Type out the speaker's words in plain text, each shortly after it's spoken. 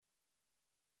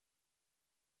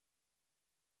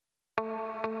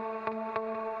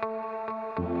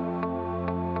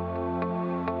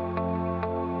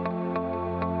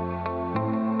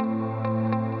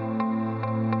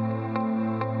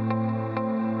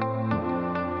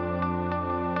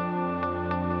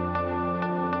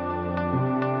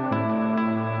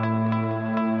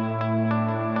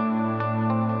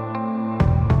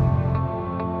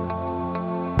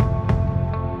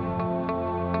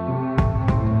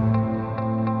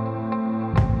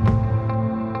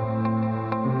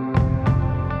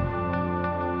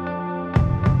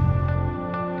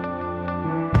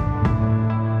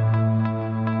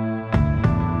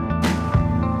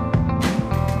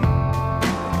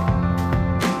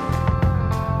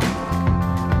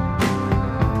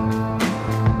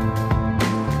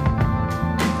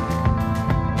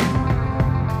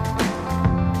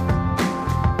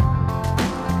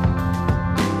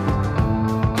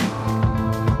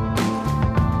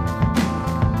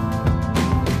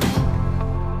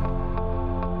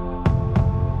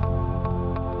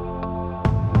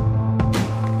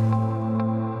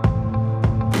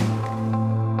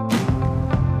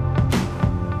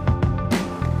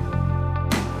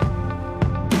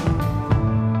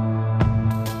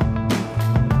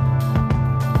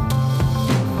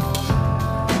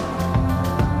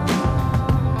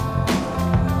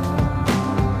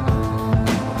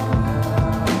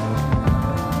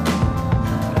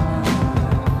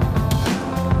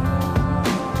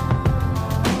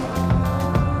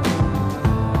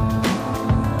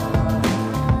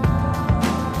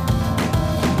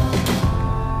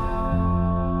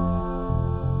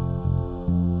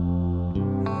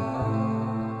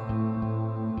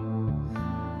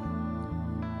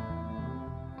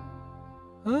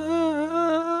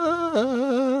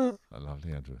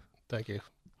Thank you.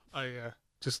 I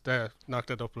just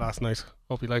knocked it up last night.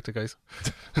 Hope you liked it, guys.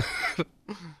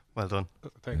 Well done.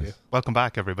 Thank you. Welcome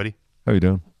back, everybody. How you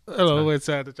doing? Hello, it's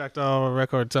the Jackdaw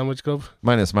Record Sandwich Club.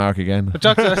 My name's Mark again.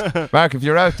 Jackdaw. Mark, if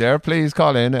you're out there, please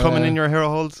call in. Coming in your hero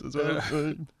holes as well.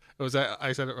 It was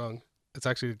I said it wrong. It's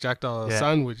actually the Jackdaw Yeah.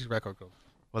 Sandwich Record Club.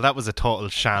 Well, that was a total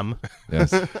sham.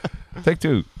 Yes. Take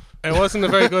two. It wasn't a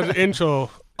very good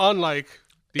intro, unlike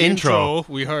the Intro.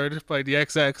 intro we heard by the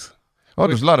XX. Oh,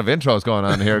 there's a lot of intros going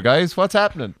on here, guys. What's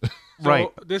happening? So Right.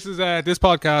 This is this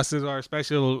podcast is our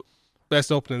special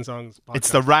best opening songs podcast.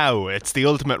 It's the row. It's the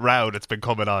ultimate row that's been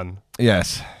coming on.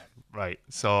 Yes. Right.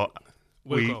 So,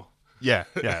 Wilco. yeah.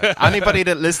 Anybody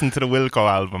that listened to the Wilco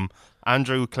album,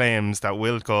 Andrew claims that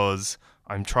Wilco's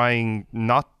I'm trying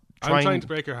to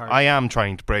break your heart. I am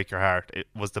trying to break your heart. It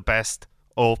was the best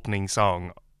opening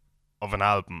song of an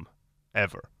album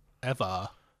ever. Ever.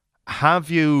 Have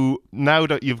you, now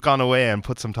that you've gone away and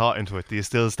put some thought into it, do you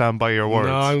still stand by your words?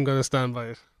 No, I'm going to stand by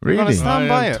it. Really? gonna stand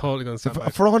by I am it? totally going to stand by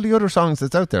it. For all the other songs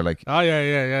that's out there, like, Oh,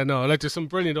 yeah. No, like there's some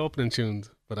brilliant opening tunes,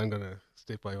 but I'm going to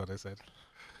stick by what I said.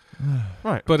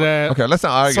 Right. But okay, let's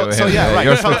not argue. So, here. yeah, right.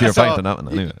 You're stuck to your So- pint on that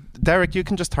one. Anyway. Derek, you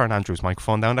can just turn Andrew's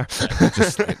microphone down there.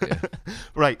 Just yeah.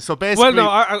 Right, so basically... well, no,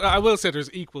 I will say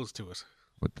there's equals to it.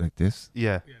 What, like this?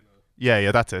 Yeah,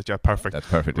 that's it. Yeah, perfect. That's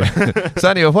perfect. Yeah. So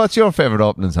anyway, what's your favourite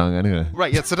opening song anyway?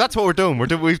 Right, yeah, so that's what we're doing.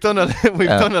 We've done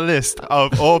a list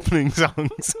of opening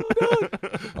songs.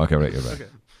 Okay, right, you're right. Okay.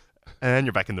 And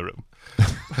you're back in the room.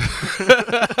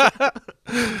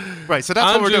 Right, so that's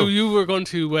Andrew, what we're doing. you were going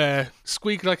to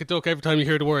squeak like a duck every time you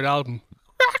hear the word album.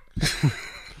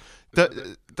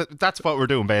 That's what we're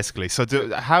doing basically. So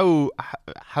how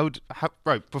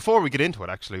right, before we get into it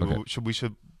actually, Okay. we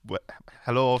should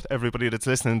hello everybody that's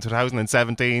listening in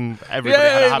 2017. Everybody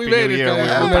had Yay, a happy we new made it, year. guys.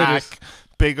 We're We made back it.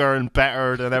 bigger and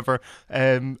better than ever.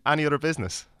 Any other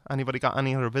business? Anybody got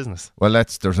any other business? Well,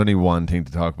 there's only one thing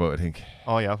to talk about, I think.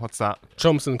 Oh yeah, what's that?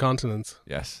 Trumps and continents.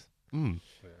 Yes. Mm.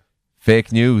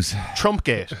 Fake news.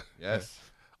 Trumpgate. Yes.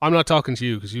 I'm not talking to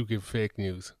you because you give fake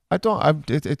news. I don't.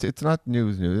 It's not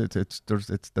news. It's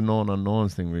the known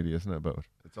unknowns thing, really, isn't it? About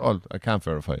it's all. I can't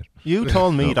verify it. You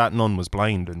told me No. that none was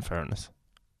blind. In fairness,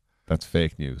 That's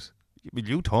fake news.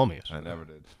 you told me it. I never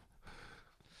did.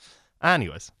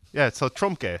 Anyways, yeah. So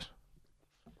Trumpgate,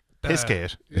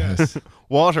 Pissgate, Yes.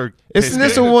 Water. Isn't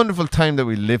this a Pissgate. wonderful time that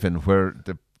we live in, where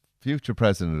the future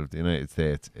president of the United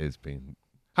States is being?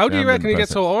 How do you Yeah, reckon he I'm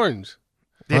gets so orange?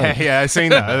 Yeah, I seen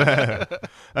that.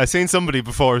 I seen somebody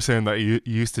before saying that you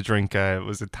used to drink.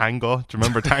 Was it Tango? Do you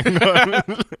remember Tango?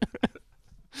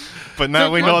 But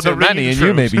now we know the Manny real and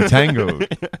you may truth. be tango.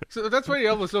 So that's why he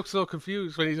always looks so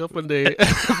confused when he's up on the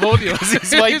podium.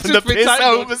 He's wiping the piss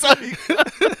out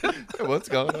beside. What's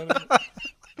going on?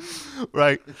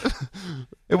 Right.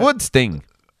 It would sting.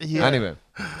 Yeah. Anyway,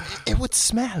 It would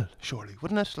smell, surely,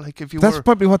 wouldn't it? Like if you that's were.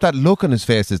 probably what that look on his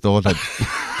face is the whole time.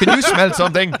 Can you smell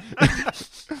something?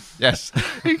 Yes.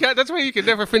 That's why you can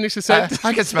never finish a sentence.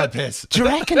 I can smell piss. Do you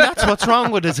reckon that's what's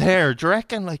wrong with his hair? Do you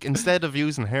reckon, like, instead of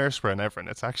using hairspray and everything,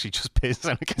 it's actually just piss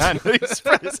and a can he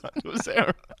sprays onto his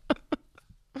hair?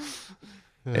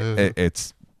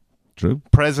 It's true.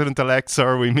 President-elect,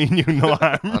 sir, we mean you no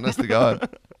harm. Honest to God.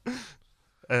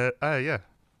 Yeah. We're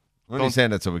only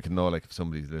saying that so we can know, like, if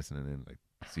somebody's listening in, like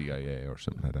CIA or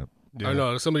something like that. I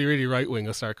know somebody really right wing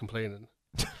will start complaining.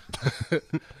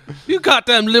 You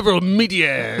goddamn liberal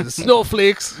media,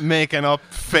 snowflakes. Making up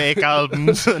fake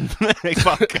albums and fake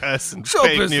podcasts and Trump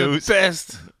fake is news. the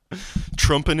best.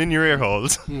 Trumping in your ear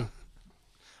holes.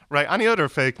 Right, any other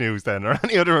fake news then? Or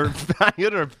any other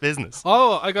business?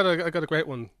 Oh, I got a great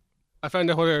one. I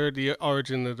found out where the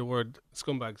origin of the word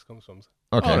scumbags comes from.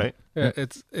 Okay. All right. Yeah,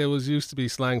 it was used to be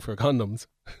slang for condoms.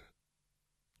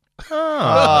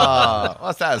 Ah,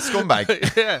 what's that? A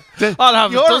scumbag? Yeah, I'll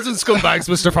have a dozen scumbags,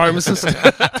 Mr. Pharmacist.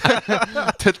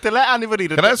 To let anybody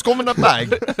Can I scum in that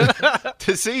bag?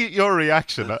 to see your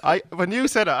reaction, when you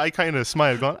said it, I kind of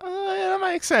smiled, going, "Oh, yeah, that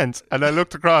makes sense." And I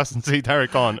looked across and see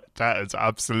Derek on. That is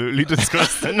absolutely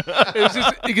disgusting. It was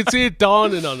just, you could see it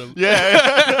dawning on him.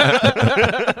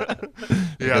 Yeah.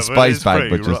 Yeah, a spice bag,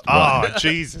 but just oh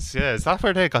Jesus, yeah. Is that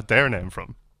where they got their name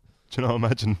from? Do you know?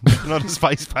 Imagine, the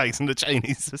spice bags and the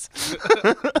Chinese.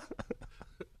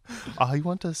 I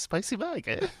want a spicy bag.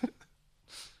 Eh?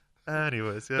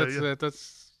 Anyways, yeah.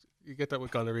 That's you get that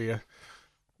with gonorrhea.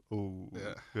 Oh,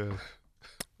 Yeah. yeah.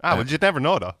 Well, you'd never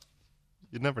know though.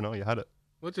 You'd never know you had it.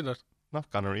 Would you not? Not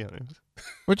gonorrhea. Anyways.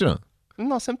 Would you know?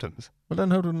 No symptoms. Well,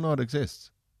 then how do you know it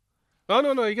exists? Oh,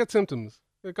 no, you get symptoms.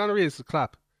 Gonorrhea is a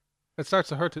clap. It starts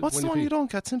to hurt. What's when the you one pee. you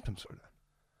don't get symptoms for? Then?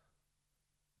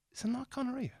 Is it not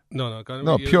gonorrhea? No, gonna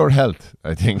No, be Pure Health,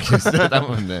 I think. Is that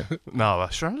one there? No,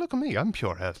 sure. Look at me. I'm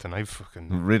pure health, and I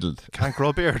fucking Riddled. can't grow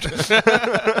a beard.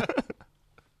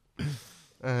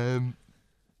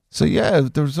 So yeah,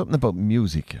 there was something about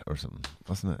music or something,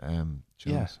 wasn't it? Yeah,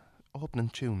 Tunes. opening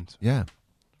tunes. Yeah.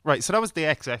 Right. So that was the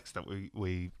XX that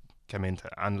we came into,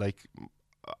 and like,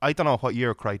 I don't know what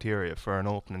your criteria for an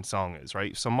opening song is,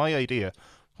 right? So my idea,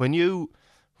 when you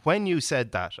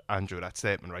said that, Andrew, that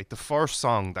statement, right, the first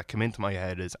song that came into my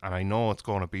head is, and I know it's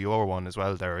going to be your one as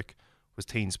well, Derek, was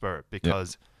Teen Spirit,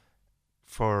 because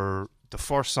for the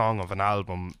first song of an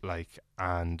album, like,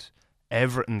 and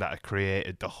everything that it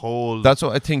created, the whole That's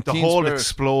what I think. the Teen whole Spirit-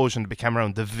 explosion that became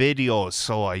around, the video is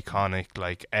so iconic,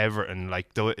 like everything,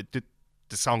 like the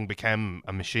song became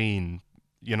a machine,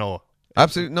 you know.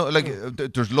 Absolutely no. Like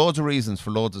there's loads of reasons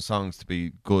for loads of songs to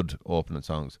be good opening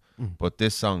songs, but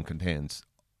this song contains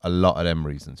a lot of them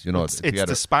reasons. You know, It's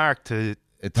the spark to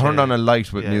it turned on a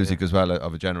light with yeah, music as well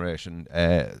of a generation.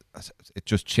 It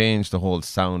just changed the whole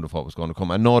sound of what was going to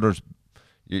come. I know there's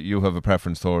you have a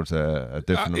preference towards a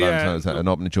different an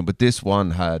opening tune, but this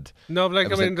one had No, but like,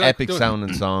 it was I mean, an like, epic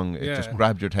sounding song. It Yeah. just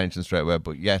grabbed your attention straight away.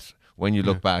 But yet, when you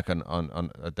look back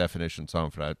on a definition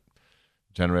song for that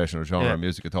generation or genre of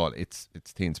music at all, it's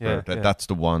Teen Spirit. That's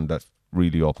the one that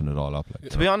really opened it all up.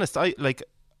 Like, To be honest,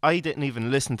 I didn't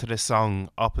even listen to this song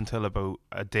up until about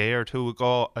a day or two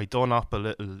ago. I done up a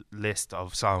little list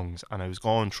of songs and I was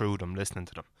going through them, listening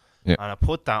to them. Yeah. And I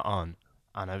put that on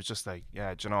and I was just like,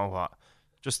 yeah, do you know what?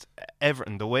 Just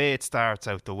everything, the way it starts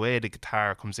out, the way the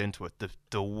guitar comes into it,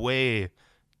 the way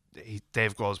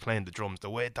Dave Grohl's playing the drums, the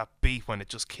way that beat when it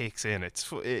just kicks in,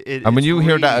 and when you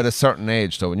hear that at a certain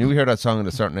age, though, when you hear that song at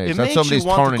a certain age, it that's makes somebody's you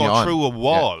want to turning you go on. through a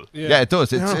wall. Yeah, it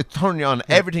does. Yeah. It's turning you on.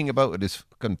 Everything about it is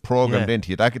fucking programmed Yeah.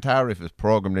 into you. That guitar riff is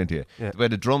programmed into you. Yeah. The way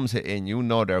the drums hit in, you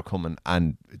know they're coming,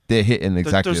 and they hit in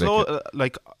exactly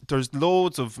There's there's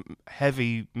loads of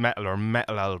heavy metal or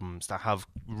metal albums that have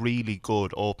really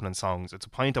good opening songs. It's a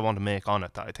point I want to make on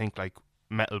it, that I think like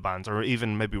metal bands or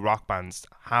even maybe rock bands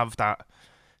have that.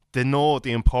 They know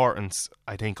the importance,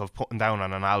 I think, of putting down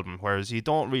on an album, whereas you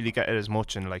don't really get it as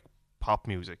much in like pop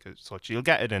music as such. You'll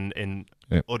get it in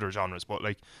other genres, but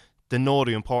like they know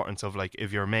the importance of, like,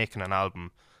 if you're making an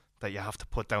album, that you have to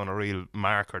put down a real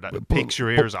marker that picks your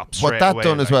ears up straight What that away,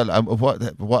 done like. as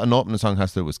well, what an opening song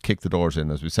has to do is kick the doors in,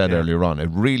 as we said earlier on. It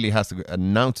really has to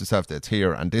announce itself that it's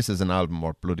here, and this is an album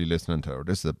worth bloody listening to, or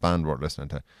this is a band worth listening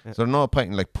to. So there's no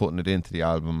point in like putting it into the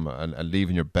album and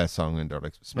leaving your best song in there.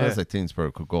 Like Smells Like Teen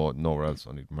Spirit could go nowhere else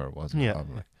on even where it was. In the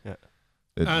album, like. Yeah.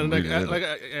 It And really did.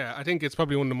 I think it's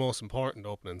probably one of the most important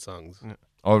opening songs.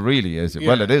 Oh, really? Is it? Yeah.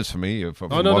 Well, it is for me. From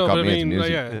what But got I me into mean,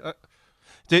 music.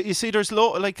 You see, there's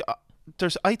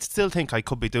I still think I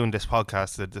could be doing this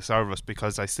podcast a disservice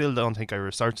because I still don't think I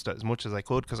researched it as much as I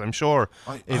could, because I'm sure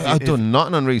I've done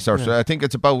nothing on research. I think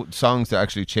it's about songs that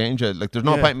actually change it. Like, there's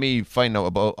no point in me finding out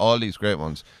about all these great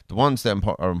ones. The ones that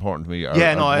are important to me are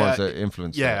the ones that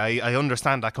influence. Yeah, I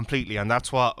understand that completely, and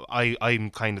that's what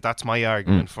I'm kind of, that's my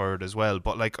argument for it as well.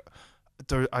 But like,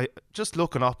 I just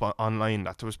looking up online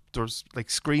that there was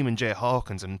like Screaming Jay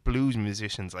Hawkins and blues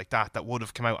musicians like that would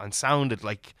have come out and sounded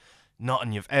like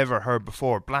nothing you've ever heard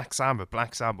before. Black Sabbath,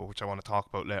 which I want to talk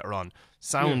about later on,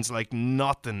 sounds like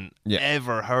nothing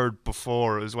ever heard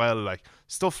before as well. Like,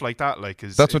 stuff like that, like,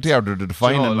 that's what they are. They're the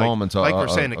defining like, moments. Like we're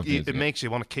saying, of it music. makes you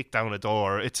want to kick down a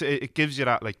door. It gives you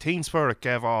that, like, Teen Spirit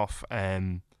gave off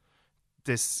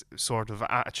this sort of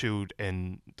attitude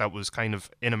that was kind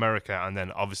of in America, and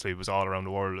then obviously it was all around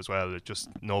the world as well. It just,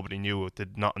 nobody knew it,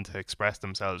 did nothing to express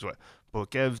themselves with, but it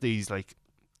gave these, like,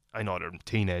 I know they're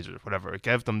teenagers or whatever, it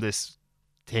gave them this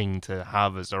thing to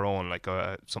have as their own, like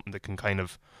something they can kind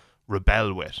of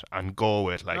rebel with and go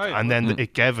with, like, and then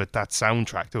it gave it that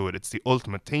soundtrack to it. It's the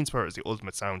ultimate, Teen Spirit is the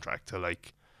ultimate soundtrack to,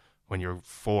 like, when you're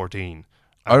 14.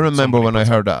 I remember when I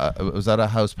heard that, I was at a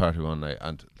house party one night,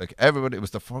 and like everybody, it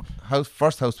was the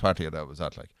first house party that I was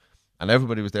at, like, and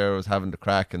everybody was there, was having the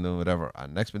crack and doing whatever,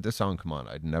 and next minute this song come on,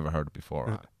 I'd never heard it before,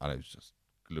 and I was just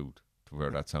glued to where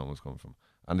that sound was coming from,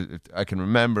 and I can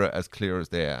remember it as clear as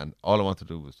day, and all I wanted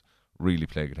to do was really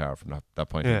play guitar from that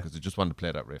point on, because I just wanted to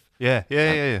play that riff. Yeah.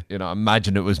 You know,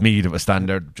 imagine it was me that was standing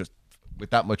there just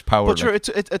with that much power. But sure, it's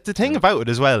the thing about it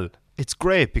as well, it's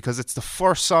great because it's the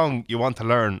first song you want to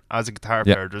learn as a guitar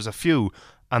player. There's a few,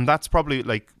 and that's probably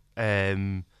like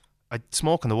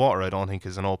Smoke in the Water, I don't think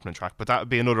is an opening track, but that would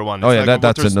be another one. It's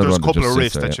that's there's, another there's one. There's a couple of that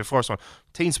riffs just that's your first one.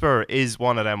 Teen Spirit is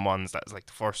one of them ones that's like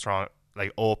the first song,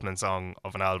 like opening song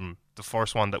of an album, the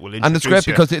first one that will introduce And it's great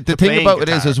you because the to thing playing about it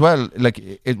guitar. is as well, like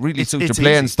it really suits your it's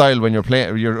playing easy. style when you're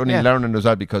playing. You're only Yeah. learning as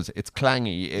well because it's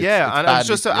clangy. It's and bad, it's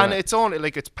just and it's only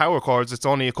like it's power chords. It's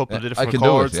only a couple of I different can do it,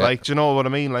 chords. yeah. Like, do you know what I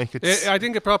mean? Like, it's I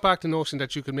think it brought back the notion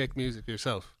that you could make music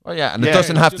yourself. Oh yeah, and it Yeah.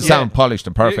 doesn't have to Yeah. sound polished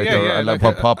and perfect Yeah, or yeah, like like,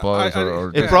 what pop was. I-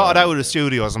 or it brought it out of the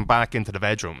studios and back into the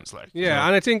bedrooms. Like, you Yeah, know?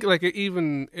 and I think like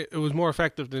it was more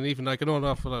effective than even like I know an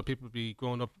awful lot of people be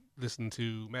growing up listening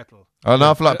to metal. An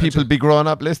awful lot of people be growing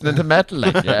up listening to metal.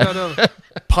 Like, yeah. No,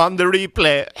 Pon the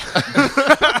replay.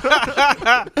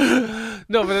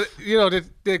 no, but you know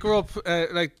they grew up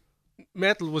like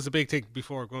metal was a big thing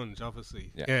before grunge,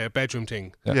 obviously, Yeah. bedroom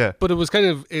thing. Yeah. But it was kind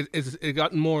of it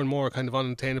gotten more and more kind of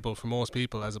unattainable for most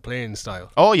people as a playing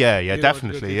style. Oh yeah, You know,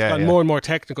 definitely. it's Yeah, gotten yeah. more and more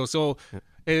technical, so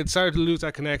it started to lose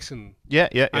that connection. Yeah.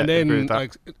 And I agree then with that.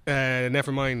 like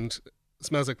Nevermind,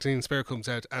 Smells Like Teen Spirit comes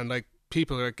out, and like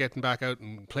people are getting back out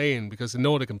and playing because they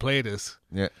know they can play this.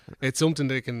 Yeah. It's something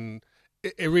they can.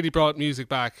 It really brought music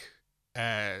back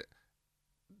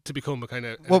to become a kind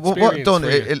of What done?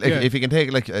 Like, yeah. if you can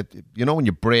take like you know when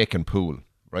you break and pool,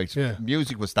 right? Yeah.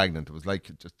 Music was stagnant. It was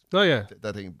like just Oh yeah,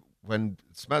 that thing when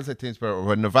Smells Like Teen Spirit or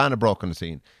when Nirvana broke on the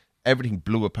scene. Everything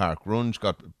blew apart. Grunge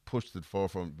got pushed to the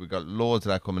forefront. We got loads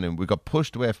of that coming in. We got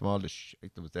pushed away from all the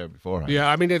shit that was there before. yeah.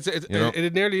 I mean, it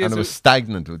nearly And is. it was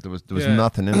stagnant. There was Yeah.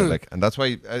 nothing in it. Like, and that's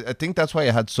why I think that's why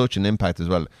it had such an impact as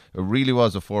well. It really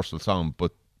was a forceful song,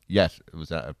 but yet it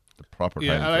was at the proper time.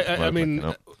 yeah, for it to I work, mean,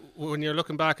 like, you know? when you're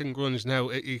looking back in grunge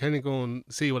now, you kind of go and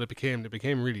see what it became. It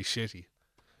became really shitty.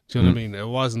 Do you know what I mean? It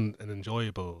wasn't an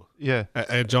enjoyable Yeah.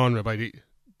 a genre by the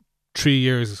 3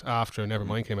 years after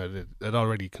Nevermind came out. It had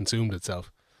already consumed itself.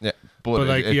 Yeah, but but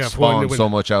like, it yeah, spawned when- so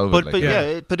much out of But it. Like, but yeah.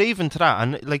 yeah, but even to that,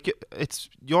 and like it's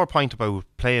your point about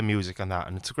playing music and that,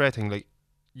 and it's a great thing. Like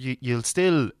you'll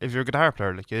still, if you're a guitar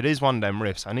player, like it is one of them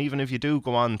riffs, and even if you do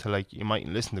go on to like you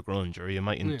mightn't listen to grunge or you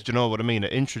mightn't, Yeah. do you know what I mean?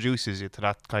 It introduces you to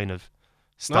that kind of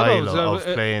No, style so, of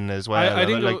playing as well. I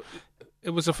think like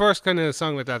it was the first kind of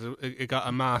song like that. It got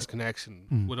a mass connection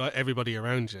Mm. with everybody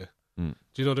around you. Mm.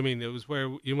 Do you know what I mean? It was where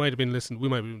you might have been listening. We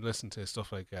might have been listening to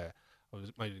stuff like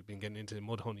might have been getting into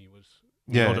Mudhoney with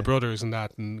Yeah. the brothers and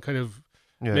that, and kind of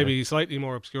yeah. maybe slightly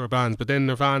more obscure bands. But then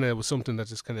Nirvana was something that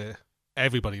just kind of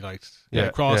everybody liked. Yeah,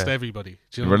 It crossed yeah. everybody.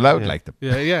 Do you you were know? loud Yeah. like them.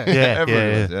 Yeah, yeah. Yeah, Everyone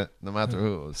yeah, was, no matter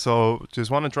who it was. So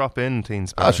just want to drop in Teen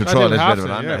Spirit. I should I throw a think little have bit of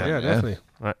to, it on yeah, there. yeah, definitely.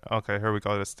 Right, okay, here we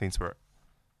go. That's Teen Spirit.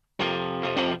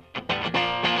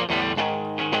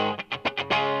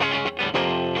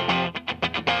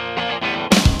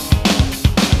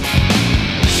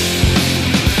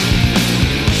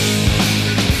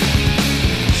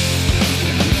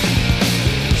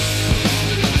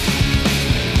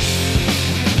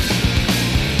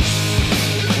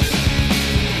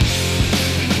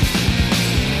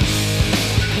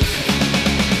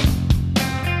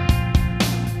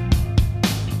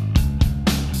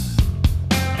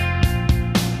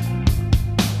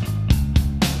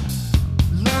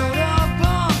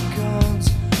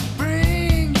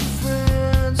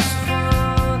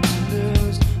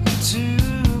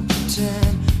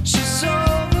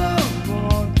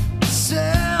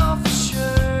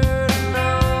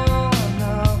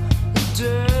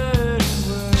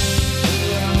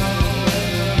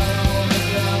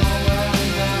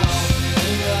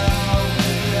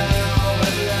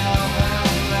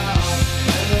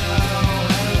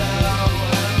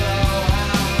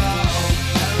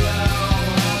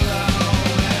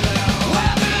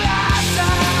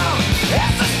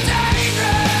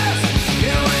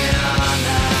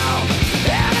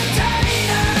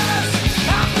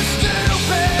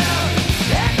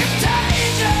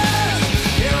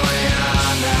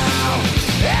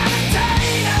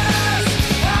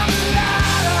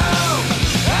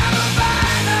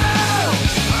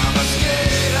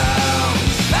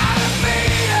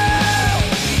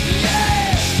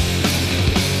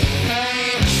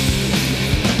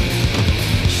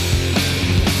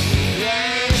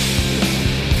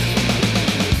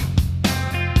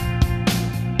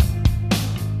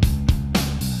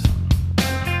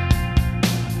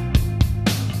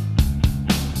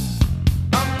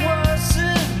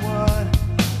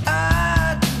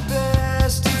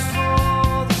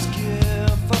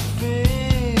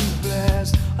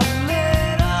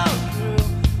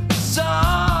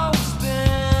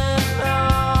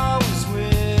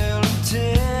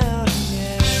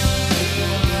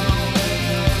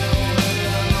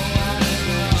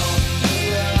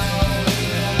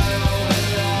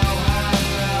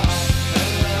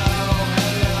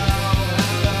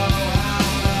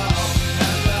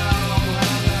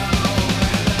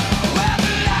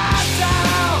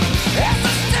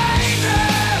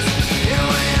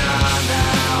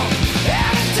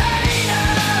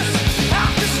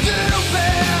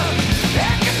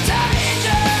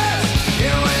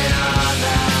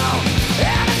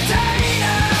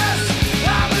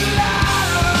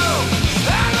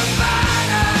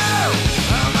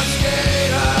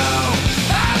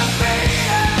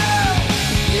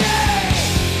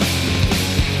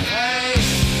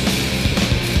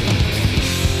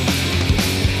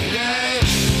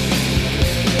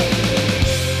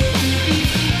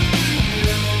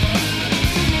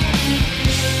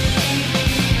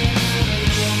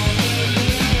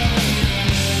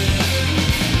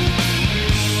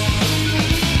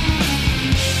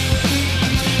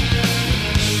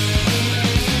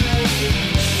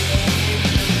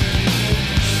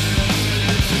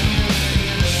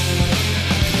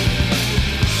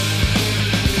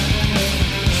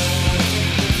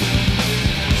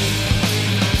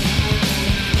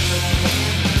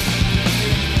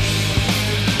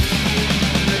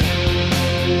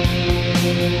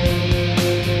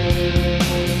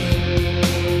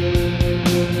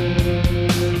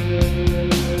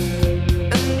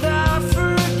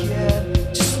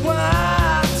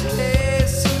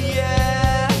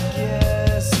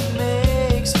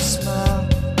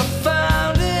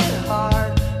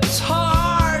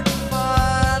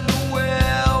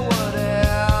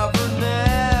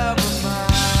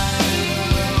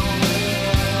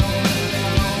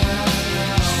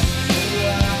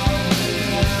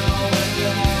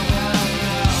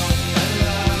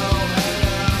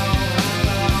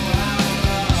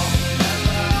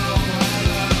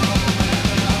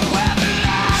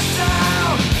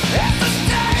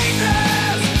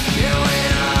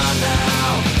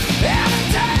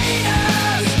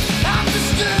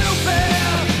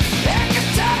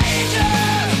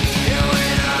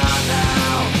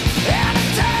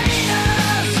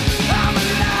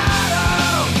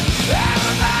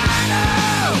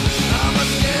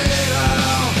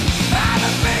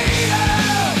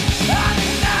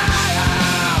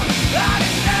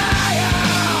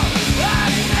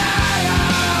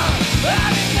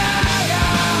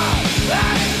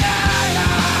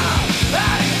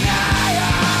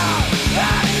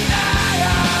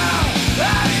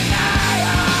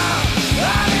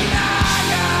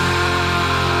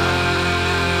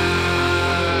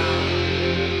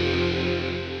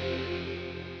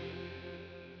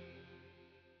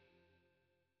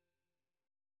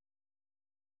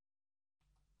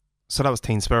 So that was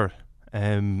Teen Spirit.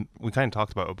 We kind of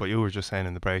talked about it, but you were just saying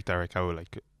in the break, Derek, how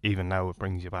like even now it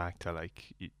brings you back to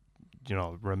like you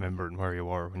know, remembering where you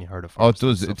were when you heard it first. Oh, it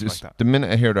does. It Just the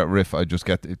minute I hear that riff, I just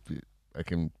get it. I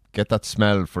can get that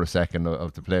smell for a second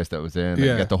of the place that was in.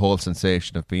 Yeah. I get the whole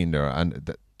sensation of being there,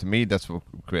 and to me, that's what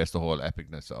creates the whole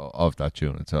epicness of that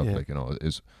tune itself. Yeah. Like, you know,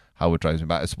 is how it drives me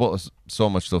back. I suppose so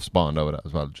much stuff spawned out of that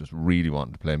as well. Just really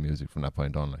wanting to play music from that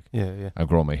point on. Like, Yeah. I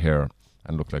grow my hair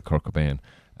and look like Kurt Cobain.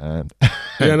 And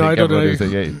Yeah, no, I don't know. I don't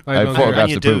know. photographs And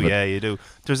you to do, prove it. yeah, you do.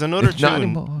 There's another It's not tune.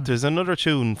 anymore. There's another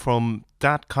tune from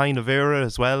that kind of era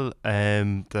as well,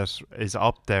 that is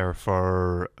up there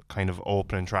for kind of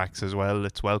opening tracks as well.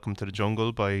 It's "Welcome to the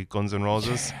Jungle" by Guns N'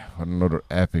 Roses. What another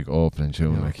epic opening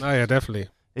tune. Like, Oh yeah, definitely.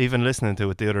 Even listening to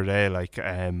it the other day, like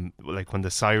when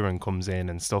the siren comes in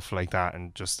and stuff like that,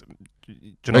 and just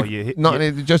you know,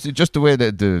 like, just the way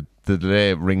that the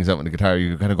delay rings out with the guitar,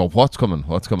 you kind of go, "What's coming?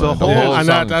 What's coming?" The And whole- and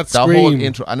song, that whole scream.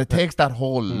 intro, and it takes that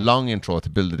whole long intro to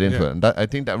build it into Yeah. it, and that, I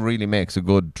think that really makes a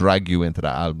good drag you into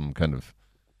that album kind of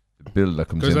build that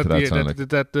comes Because into that song.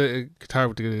 that guitar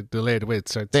with the delay, the way it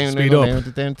starts to speed up. Like,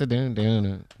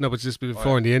 No, but just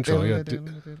before in the intro, yeah.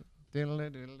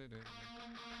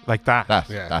 like that.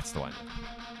 Yeah. That's the one.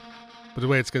 But the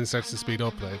way it's going to start to speed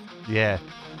up, like, Yeah,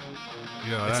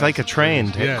 you know, it's like a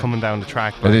train yeah. coming down the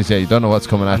track, It is, yeah. You don't know what's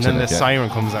coming at and you. then the like, yeah. siren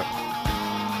comes out.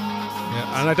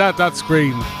 Yeah, and like that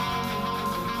scream.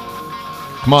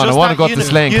 Come on, Just I want to that, go up you to know-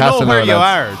 Slane You know Castle where now, you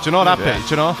lads. are. Do you know that Yeah. bit? Do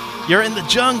you know? You're in the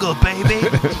jungle, baby.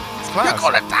 It's class.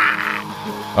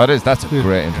 Oh, it is. That's a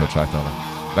great intro track,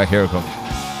 though. Like, here it comes.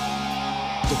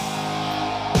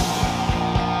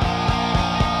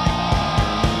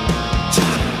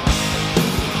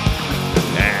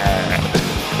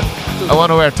 I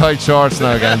want to wear tight shorts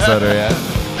now again, so there,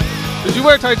 yeah. Did you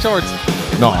wear tight shorts?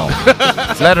 No.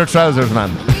 It's leather trousers,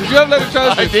 man. Did you have leather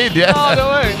trousers? I did, yeah. Oh, no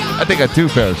way. I think I had 2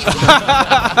 pairs.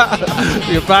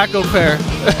 Your backup pair.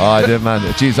 Oh, I did, man.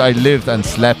 Jeez, I lived and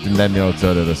slept in them, I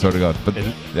swear to God. But,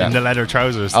 yeah. In the leather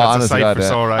trousers. Oh, That's a honest to sight God, for yeah.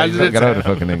 sore eyes. And Get out of the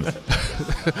fucking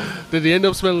things. Did he end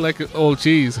up smelling like old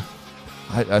cheese?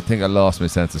 I think I lost my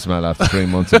sense of smell after 3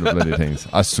 months of the bloody things.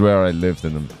 I swear I lived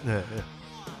in them. Yeah.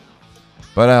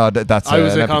 But that's I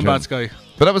was an a epic combat tune. guy.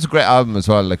 But that was a great album as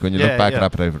well. Like when you Yeah, look back yeah. at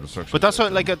Appetite for Destruction. But that's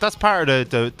what, like, that's part of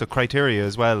the criteria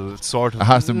as well. It's sort of it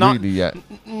has to not, really, yeah.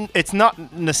 It's not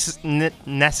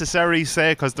necessary,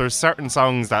 say, because there's certain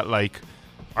songs that like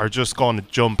are just going to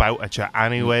jump out at you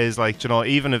anyways. Like, do you know,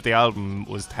 even if the album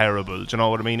was terrible, do you know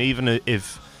what I mean? Even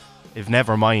if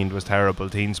Nevermind was terrible,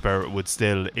 Teen Spirit would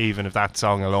still, even if that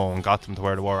song alone got them to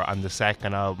where they were. And the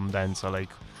second album, then, so like,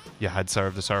 you had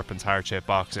Serve the Serpent's Heart-Shaped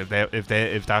Box. If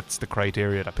that's the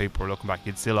criteria that people were looking back,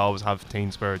 you'd still always have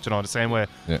Teen Spirit. Do you know, the same way?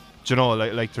 Yeah. Do you know,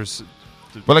 like there's.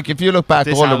 But like if you look back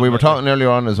This older, we album, were talking earlier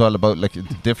on as well about like the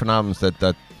different albums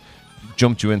that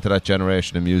jumped you into that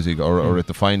generation of music or it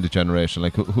defined the generation.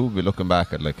 Like who would be looking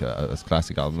back at like as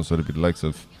classic albums? Would it be the likes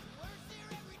of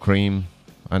Cream?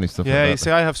 Any stuff Yeah, like that? you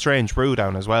see, I have Strange Brew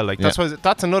down as well. Like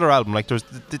that's another album. Like there's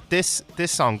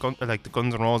this song, like the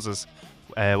Guns N' Roses,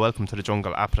 "Welcome to the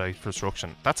Jungle," "Appetite for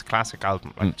Destruction." That's a classic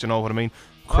album. Like, do you know what I mean?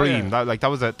 Cream. yeah.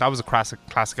 That was a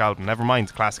classic album.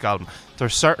 Nevermind's a classic album.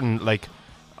 There's certain, like,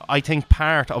 I think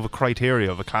part of a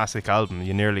criteria of a classic album,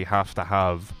 you nearly have to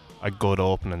have a good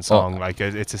opening song. Like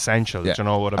it's essential. Yeah, do you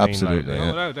know what I mean? absolutely, Like, yeah.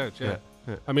 Without a doubt, yeah.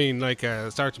 Yeah. I mean, like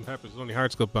Sgt. Pepper's Lonely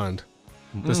Hearts Club Band.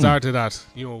 The start of that,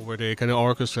 you know, where the kind of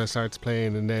orchestra starts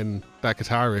playing and then that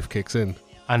guitar riff kicks in.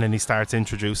 And then he starts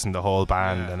introducing the whole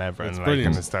band Yeah, and everything, it's like, brilliant.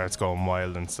 and it starts going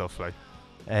wild and stuff like.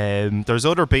 There's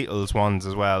other Beatles ones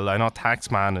as well. I know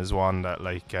Taxman is one that,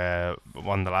 like,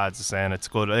 one of the lads is saying it's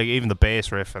good. Like, even the bass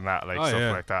riff and that, like, Oh, stuff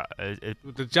yeah. like that.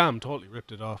 The Jam totally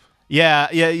ripped it off.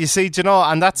 Yeah. You see, do you know,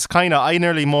 and that's kind of, I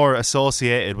nearly more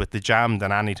associated with the Jam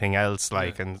than anything else.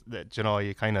 Like, and do you know,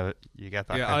 you get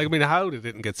that. Yeah, kind I of, mean, how they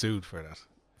didn't get sued for that?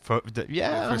 for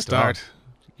For start.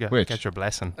 Yeah, Which? get your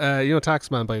blessing. You know,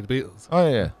 Taxman by the Beatles. Oh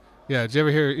yeah. Yeah, did you ever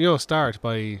hear, you know, Start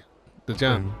by the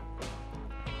Jam?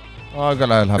 Oh God,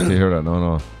 I'll have to hear that.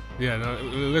 No. Yeah, no,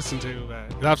 listen to. You'll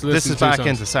have to listen This is to back songs.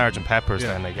 into Sgt. Pepper's Yeah.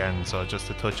 then again, so just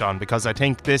to touch on, because I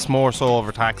think this more so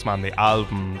over Taxman, the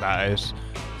album that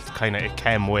it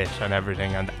came with and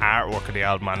everything, and the artwork of the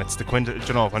album, and it's the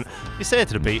you know, when you say it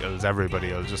to the Beatles,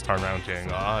 everybody will just turn around to you and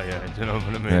go, oh yeah, do you know what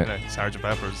I mean? Yeah. Like Sgt.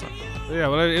 Pepper's. Yeah,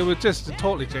 well, it would just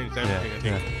totally change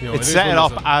everything, I think. You know, It's is set one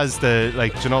up of those- as the,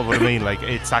 like, do you know what I mean? Like,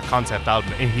 it's that concept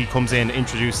album, and he comes in,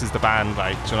 introduces the band,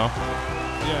 like, do you know?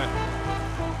 Yeah.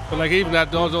 But like even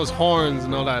that, those horns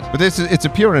and all that. But it's a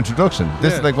pure introduction.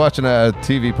 This Yeah. is like watching a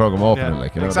TV program opening.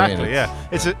 Like, you know exactly, what I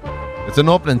mean? yeah. It's an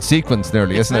opening sequence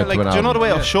nearly, It's isn't not it? like, to an do you know the album? way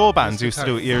Yeah. show bands used to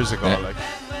do it years ago? Yeah. Like,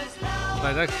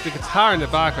 the guitar in the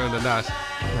background and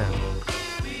that.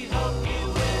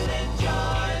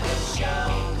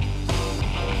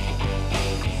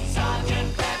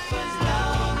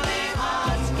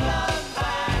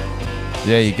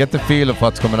 Yeah, you get the feel of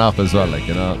what's coming up as well, like,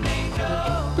 you know.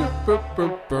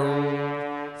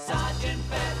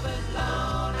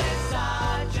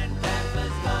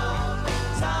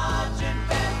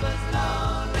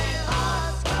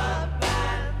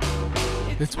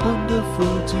 It's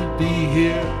wonderful to be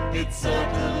here. It's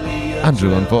certainly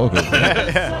Andrew on vocal.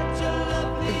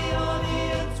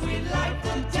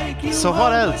 So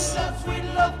what else?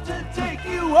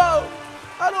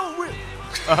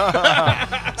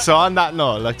 So on that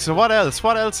note, like, so what else?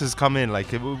 What else has come in?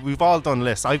 Like, we've all done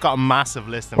lists. I've got a massive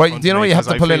list. Right, do you know what you have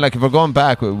to pull in? Like, if we're going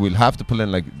back, we'll have to pull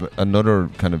in like another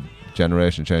kind of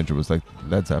generation changer was like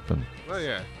Led Zeppelin. Oh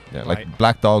yeah. Yeah, like Right.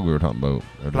 Black Dog we were talking about.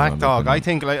 earlier Black on, Dog. like, I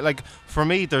think like for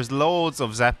me, there's loads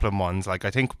of Zeppelin ones. Like,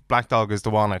 I think Black Dog is the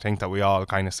one. I think that we all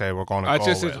kind of say we're going to I go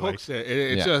just with. it Like, hooks it.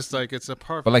 It's Yeah. just like it's a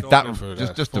perfect. but like opening that,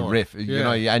 for just the for- riff, you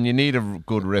know, and you need a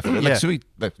good riff. Like Yeah. sweet,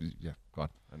 like, yeah, go on.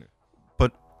 Anyway.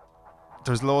 but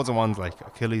there's loads of ones like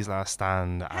Achilles' Last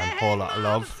Stand and Whole Lot of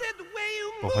Love.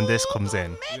 But when this comes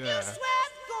in, Yeah.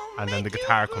 and then the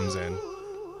guitar comes in,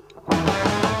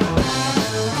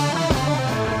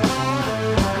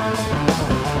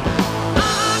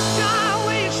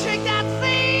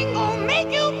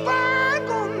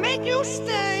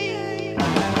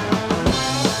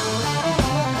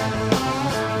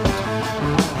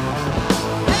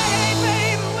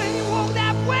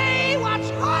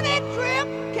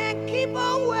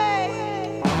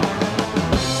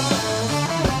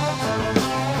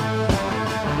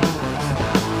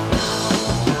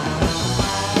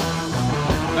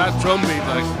 That drum beat,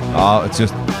 like, Oh, it's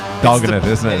just dogging it,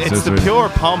 isn't it? it's just the really- pure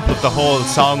pomp of the whole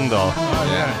song, though. oh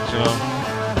yeah. You know?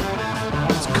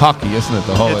 It's cocky, isn't it?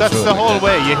 The whole. Yeah, that's through the it, like whole that.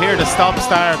 way. You hear the stop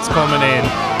starts coming in,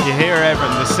 you hear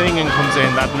everything. The singing comes in,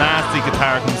 that nasty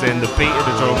guitar comes in, the beat of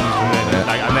the drums comes in, Yeah.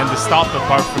 like, and then they stop it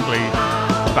perfectly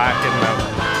back in and out.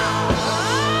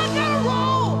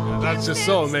 That's just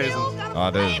so amazing. Oh,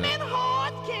 it is, yeah.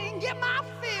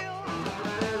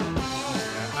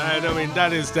 And I mean,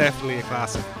 that is definitely a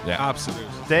classic. Yeah. Absolute.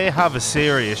 They have a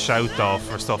serious shout though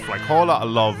for stuff like Whole Lot of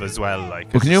Love as well.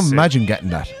 Like, But can you it's sick. imagine getting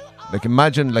that? Like,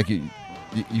 imagine, like, you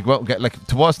go out and get, like,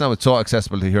 to us now it's so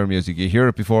accessible to hear music. You hear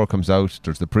it before it comes out.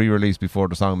 There's the pre-release before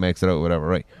the song makes it out, whatever,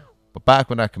 right? But back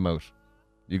when that came out,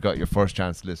 you got your first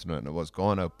chance to listen to it, and it was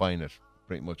going out buying it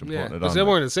pretty much and Yeah. putting it Because on. they like.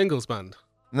 weren't a singles band.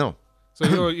 No, So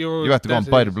you're you have to go and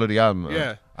buy the bloody album.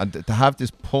 Yeah. And to have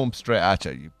this pump straight at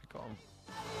you, you go.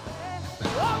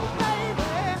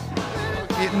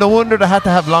 No wonder they had to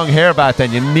have long hair back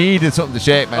then. You needed something to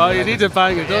shake, man. Oh, you need to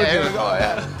bang it, don't Yeah, here you? we go,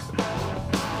 yeah.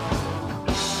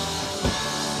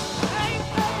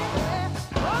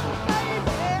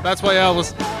 That's why I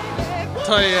always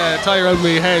tie around my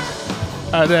head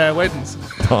at weddings.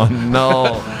 Oh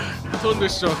no.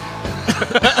 Thunderstruck.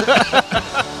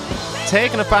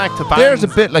 Taking it back to bands. There's a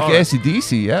bit like Oh,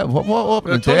 AC/DC, yeah. What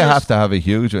opening? They have to have a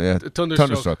huge one, yeah.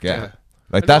 Thunderstruck, yeah. yeah.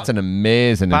 Like, that's an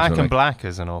amazing Back intro. in like. Black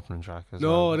is an opening track as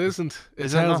well. No, it isn't. It's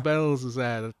Is it Hell's not? Bells is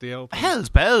at the open. Hell's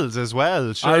Bells as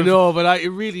well. Sure. I know, but it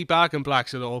really Back in Black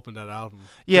should have opened that album.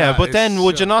 Yeah, but it's then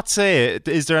would so- you not say,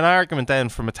 is there an argument then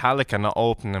for Metallica not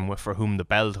opening with For Whom the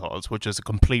Bell Tolls, which is a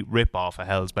complete rip-off of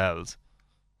Hell's Bells?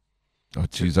 Oh,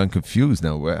 jeez, I'm confused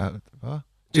now. What?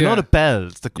 Do you know Yeah. the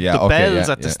bells? The Yeah, okay, bells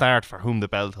yeah, at the yeah. start For Whom the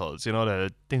Bell Tolls. You know,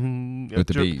 the ding. With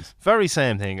the bees. Very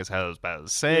same thing as Hell's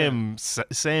Bells.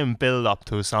 Same build-up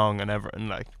to a song and everything.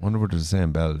 Like, Wonder where they're the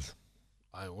same bells.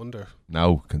 I wonder.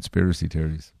 No, conspiracy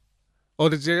theories. Oh,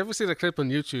 did you ever see the clip on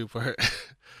YouTube where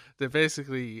they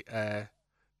basically they're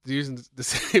using the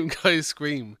same guy's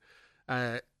scream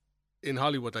in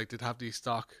Hollywood? Like, they'd have these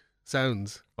stock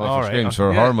sounds. Oh, All for right, screams,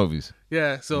 for yeah. horror movies.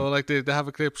 Yeah, so like they have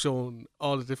a clip showing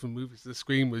all the different movies the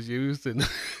scream was used in.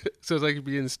 So it's like it'd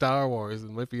be in Star Wars, it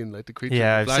might be in like the Creature.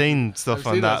 yeah, in I've Black. seen stuff I've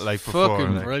on seen that like before.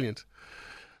 Fucking like. brilliant.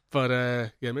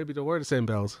 But yeah, maybe they were the same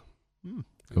bells. You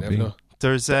Could never be. know.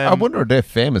 There's I wonder are they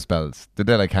famous bells? Did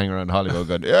they like hang around Hollywood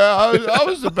going, yeah, I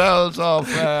was the bells of...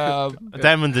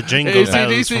 them and the jingle AC/DC,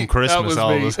 bells from that Christmas was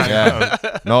always me. hang Yeah.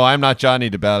 around. No, I'm not Johnny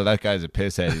the Bell. That guy's a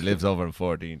pisshead. He lives over in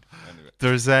 14. Anyway.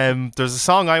 There's a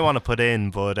song I want to put in,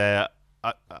 but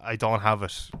I don't have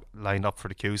it lined up for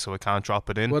the queue, so I can't drop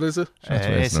it in. What is it? Shots Ace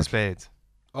wasting of it. Spades.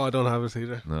 Oh, I don't have it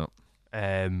either. No.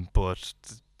 But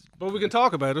But we can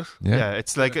talk about it. yeah,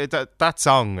 it's like that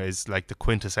song is like the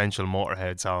quintessential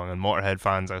Motorhead song, and Motorhead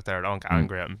fans out there don't get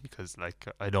angry at me because like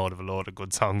I know they have a load of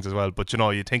good songs as well. But you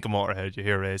know, you think of Motorhead, you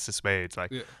hear Ace of Spades,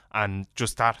 like, Yeah. and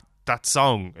just that that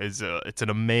song is it's an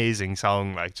amazing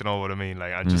song. Like, do you know what I mean?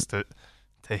 Like, and just to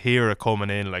hear it coming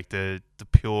in, like the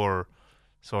pure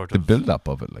sort of the build up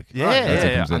of it, like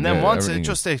and then once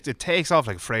it takes off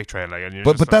like a freight train, like. And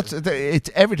but that's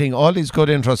it's everything. All these good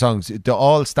intro songs, they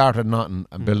all start at nothing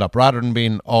and build up, rather than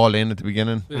being all in at the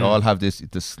beginning. They all have this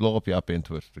to slope you up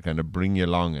into it, to kind of bring you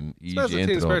along and ease you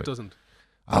into it. Spirit doesn't.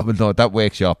 Oh, well, no, that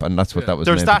wakes you up, and that's what that was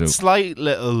There's meant that to do. slight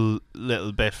little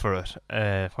bit for it,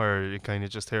 where you kind of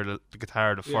just hear the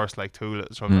guitar, the first like 2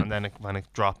 little from it, and then when it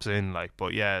drops in, like.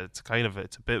 But yeah, it's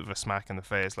a bit of a smack in the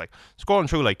face. Like, scrolling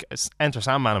through, like, Enter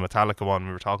Sandman and Metallica one,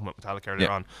 we were talking about Metallica earlier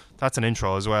on. That's an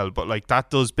intro as well, but like that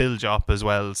does build you up as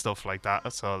well, stuff like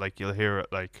that. So like you'll hear it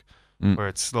like where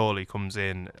it slowly comes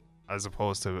in, as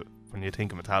opposed to when you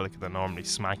think of Metallica, they normally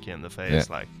smack you in the face,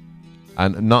 like.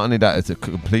 And not only that, it's a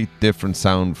complete different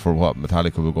sound for what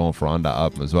Metallica were going for on that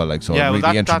album as well. Like, so it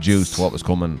really introduced what was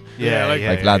coming.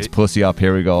 Like lads, pussy up,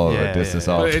 here we go. This is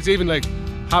all. It's even like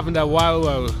having that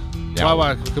wow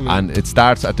coming and it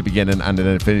starts at the beginning and then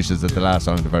it finishes at the last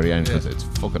song at the very end, because it's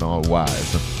fucking all wow.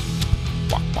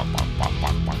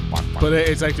 But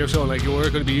it's like they're showing like you were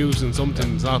going to be using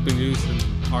something that's not been used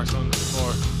in our songs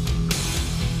before.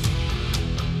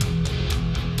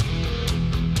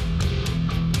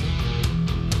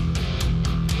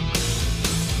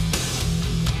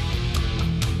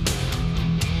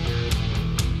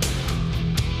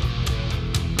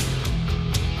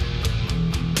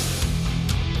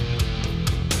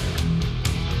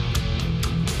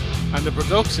 And the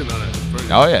production on it.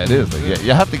 Oh yeah, it is. Like,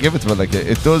 you have to give it to it. Like,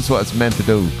 it does what it's meant to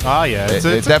do. Oh yeah, it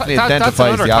definitely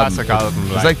identifies the album.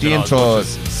 album. It's like the intro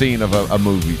scene of a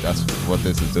movie. That's what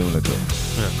this is doing. It to.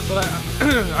 But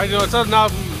I know it's not an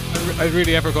album I'd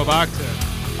really ever go back to.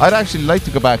 I'd actually like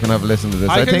to go back and have a listen to this.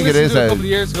 I think it is a couple of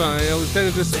years ago. And I was kind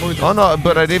of disappointed. Oh no,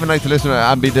 but I'd even like to listen to it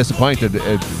and be disappointed.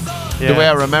 The way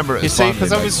I remember it. You see,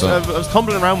 because I was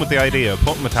tumbling around with the idea of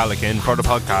putting Metallica in for the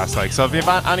podcast. Like, so if you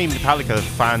have any Metallica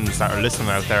fans that are listening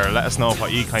out there, let us know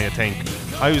what you kind of think.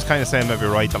 I was kind of saying maybe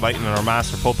right, the Lightning or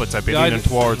Master Puppets. I'd be leaning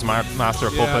towards Master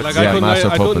Puppets. Like I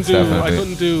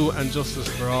couldn't do And Justice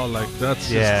for All. Like, that's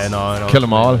no. Kill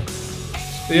them all.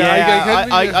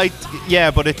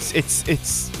 But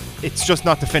it's just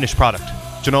not the finished product.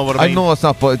 Do you know what I mean? I know it's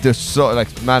not, but there's so,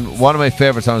 like, man, one of my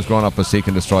favourite songs growing up was Seek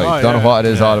and Destroy. Don't know what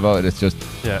it is all about. It's just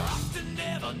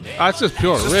that's just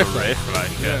pure riff,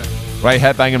 right,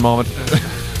 headbanging moment.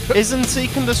 Isn't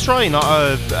Seek and Destroy not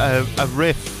a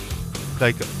riff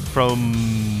like from?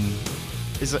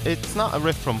 It's not a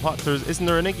riff from what? Isn't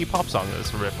there an Iggy Pop song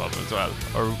that's a riff of it as well,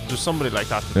 or there's somebody like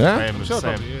that? I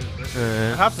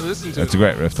have to listen to it. It's a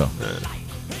great riff though.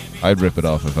 I'd rip it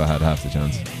off if I had half the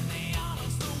chance.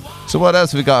 So what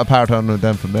else have we got apart on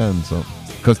them from them? So,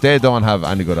 because they don't have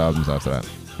any good albums after that.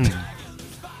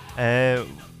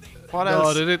 What else?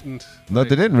 No, they didn't. No,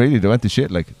 they didn't really. They went to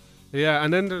shit, like. Yeah,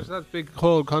 and then there's that big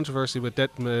whole controversy with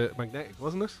Death Magnetic,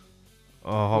 wasn't it?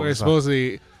 Oh, where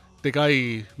supposedly the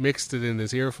guy mixed it in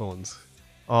his earphones.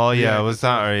 Oh yeah, was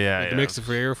that? Or they mixed it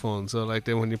for earphones, so like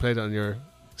then when you played it on your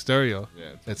stereo,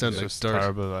 it sounded like dirt.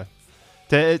 Terrible. Like.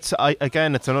 It's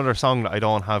another song that I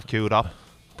don't have queued up.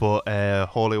 But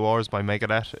Holy Wars by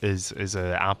Megadeth is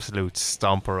an absolute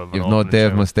stomper of an You've no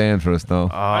Dave Mustaine for us now.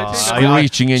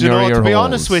 Screeching in your ear holes. To be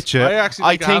honest with you,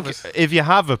 I think if you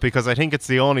have it, because I think it's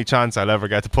the only chance I'll ever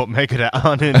get to put Megadeth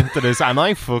on into this, and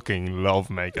I fucking love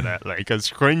Megadeth. Like, as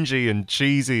cringy and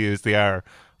cheesy as they are,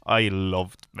 I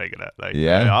loved Megadeth. Like,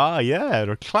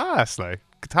 they're class. Like,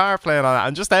 guitar playing on it,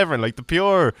 and just everything, like the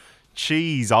pure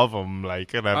cheese of them,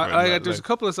 like, and everything. There's a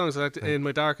couple of songs like in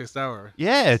My Darkest Hour.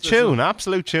 Yeah,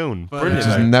 absolute tune. Brilliant.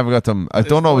 Just never got them. I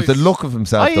don't know. It was the look of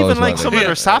himself. I even like some of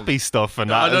their sappy stuff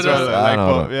and that as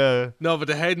well. No, but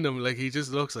the head in him, like, he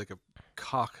just looks like a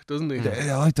cock, doesn't he?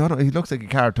 I don't know. He looks like a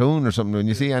cartoon or something. When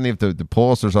you see any of the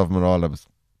posters of him and all, that was.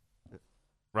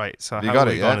 Right. So how are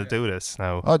we going to do this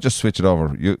now? I'll just switch it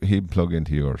over. He'll plug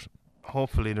into yours.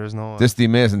 Hopefully, there's no. This is the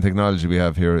amazing technology we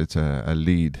have here. It's a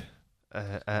lead.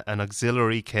 An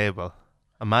auxiliary cable.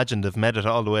 Imagine they've made it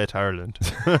all the way to Ireland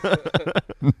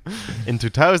in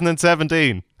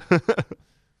 2017.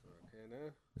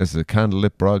 This is a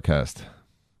candlelit broadcast.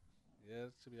 Yeah,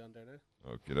 it should be on there now.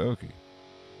 Okie dokie.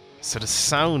 So the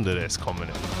sound of this coming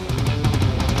in.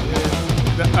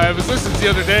 I was listening to the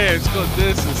other day. I was going,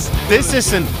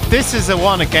 this is a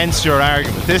one against your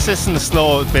argument. This isn't a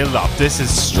slow build up. This is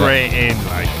straight in,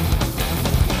 like.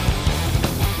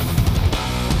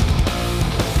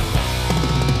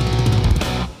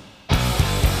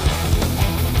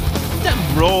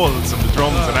 Rolls and the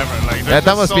drums and everything, like,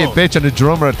 that must be a bitch on the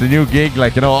drummer at the new gig,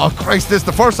 like, you know, oh Christ, this is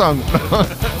the first song.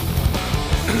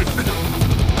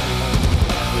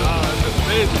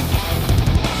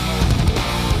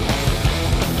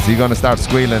 Is he going to start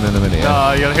squealing in a minute?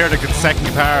 Yeah? No, you'll hear the second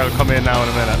guitar will come in now in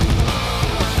a minute.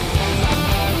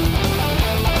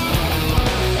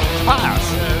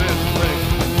 Class. Yeah, it is. Brilliant.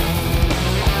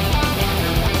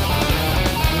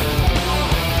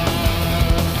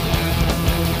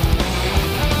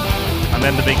 And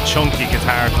then the big chunky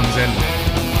guitar comes in. Do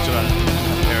you know,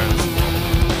 here it is.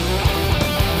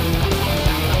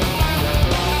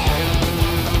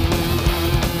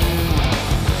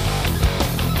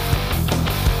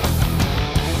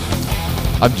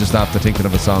 I'm just after thinking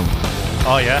of a song.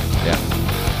 Oh yeah? Yeah.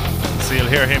 So you'll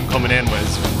hear him coming in with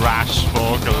his rash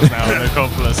vocals now in a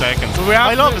couple of seconds. But we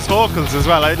have I love his vocals as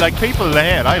well. Like people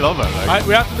hate, I love it. Like.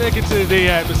 We have to make it to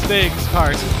the mistakes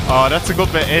part. Oh, that's a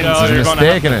good bit in. No, so There's you're a gonna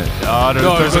mistake in have, it. Oh,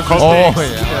 No, there's a there's couple. Oh, of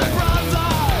yeah.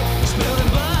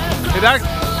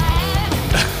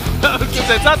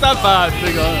 It's not that bad.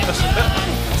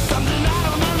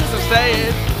 So say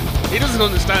it. He doesn't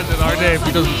understand it, or Dave.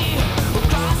 He doesn't.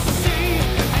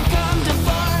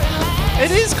 It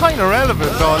is kind of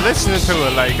relevant though, listening to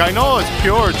it. Like, I know it's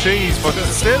pure cheese, but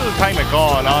it's still kind of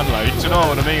going on. Like, do you know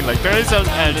what I mean? Like, there is an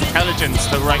intelligence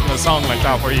to writing a song like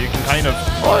that, where you can kind of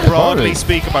broadly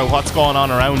speak about what's going on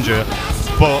around you,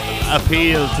 but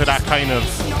appeal to that kind of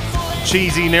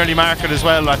cheesy, nearly market as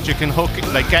well, that you can hook,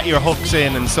 like, get your hooks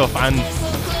in and stuff, and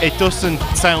it doesn't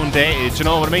sound dated. Do you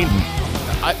know what I mean?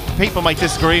 People might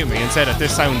disagree with me and say that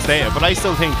this sounds dated, but I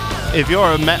still think if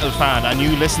you're a metal fan and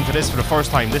you listen to this for the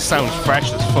first time, this sounds fresh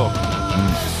as fuck.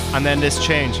 And then this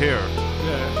change here.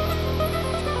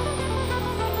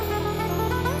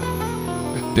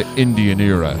 The Indian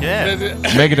era. Yeah.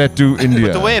 Megadeth do India.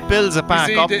 But the way it builds it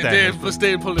back up then. Dave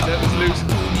Mustaine pulling it was loose.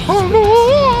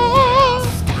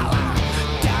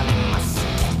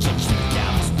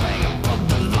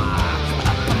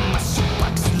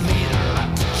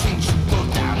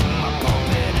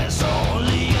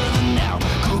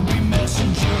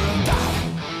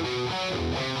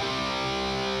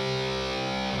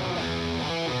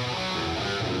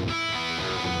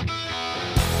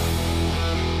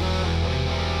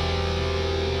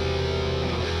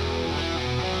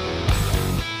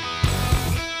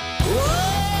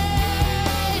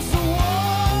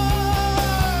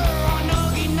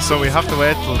 So we have to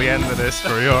wait till the end of this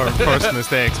for your first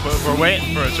mistakes, but if we're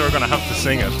waiting for it, you're going to have to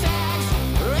sing it.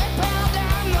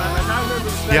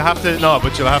 You have to, no,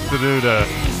 but you'll have to do the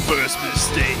first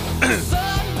mistake.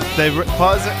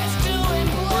 Pause it.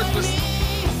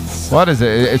 What is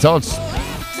it? It's all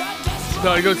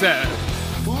No, he goes there.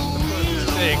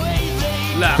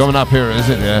 Left. coming up here, is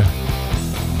it? Yeah.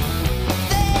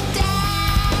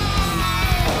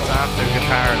 It's after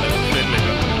guitar, little fiddly.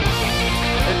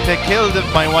 They killed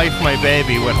my wife, my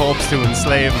baby, with hopes to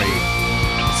enslave me.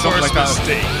 Something like that.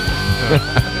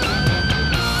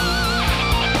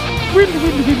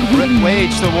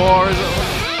 Wage the war.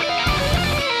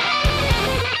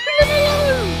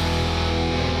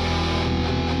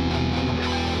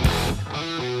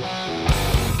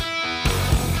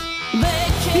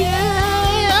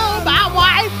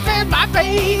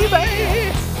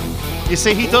 You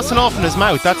see, he doesn't open his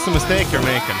mouth. That's the mistake you're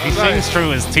making. He sings through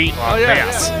his teeth like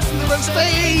this.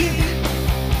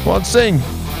 What sing?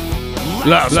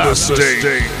 Last mistake.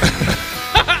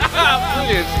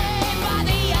 Brilliant.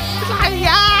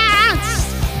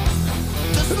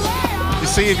 You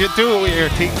see, if you do it with your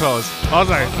teeth closed. Oh,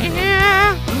 sorry.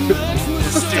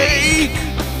 Mistake.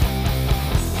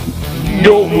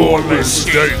 No more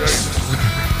mistakes.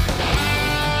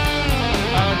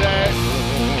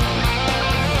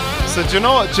 So do you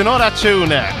know that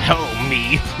tune? Hello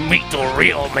me, meet the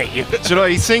real me. Do you know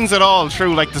he sings it all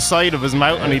through like the side of his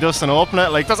mouth, and he doesn't open it.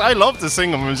 Like I loved to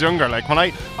sing when I was younger. Like when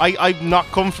I'm not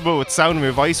comfortable with sound of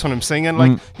my voice when I'm singing.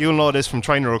 Like you'll know this from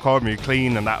trying to record me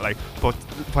clean and that. Like, but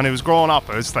when I was growing up,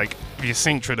 it was like you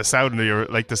sing through the sound of your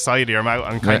like the side of your mouth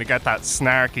and kind of get that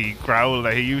snarky growl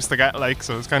that he used to get. Like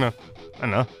so, it's kind of I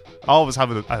don't know. I always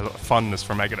have a fondness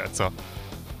for Megadeth, so.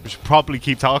 We should probably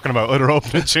keep talking about other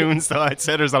opening tunes, though. I'd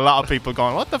say there's a lot of people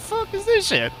going, what the fuck is this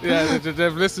shit? Yeah,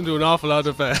 they've listened to an awful lot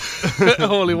of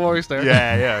Holy Wars there.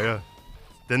 Yeah.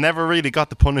 They never really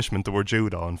got the punishment that were due,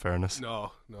 though, in fairness.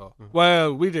 No.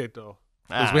 Well, we did, though.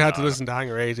 Because we had to listen to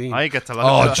Hangar 18. I get to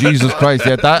Oh, Jesus Christ.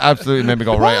 Yeah, that absolutely made me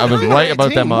go right. I was right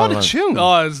about them all. What a tune.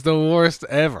 Oh, it's the worst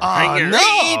ever. Hangar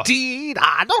 18,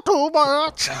 I know too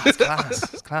much.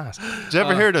 It's class. Did you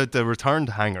ever hear the Return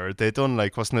to Hangar? They done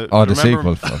like, wasn't it? Oh, the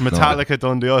remember sequel. Metallica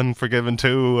done The Unforgiven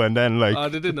 2, and then like. Oh,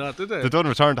 they did not, did they? They done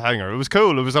Return to Hangar. It was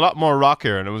cool. It was a lot more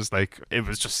rockier, and it was like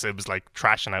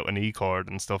trashing out an E chord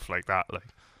and stuff like that. Like,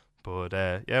 but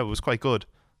yeah, it was quite good.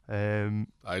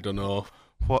 I don't know.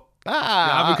 What? You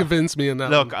haven't convinced me on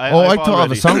that. Look, one. I thought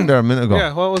of a song there a minute ago.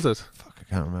 Yeah, what was it? Fuck, I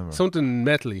can't remember. Something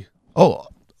metally. Oh,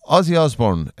 Ozzy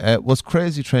Osbourne. Was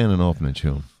Crazy Train an opening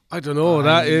tune? I don't know.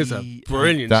 That is a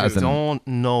brilliant. That tune. is an- don't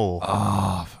know.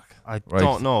 Oh, fuck. I Right.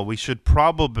 don't know. We should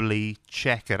probably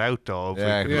check it out though if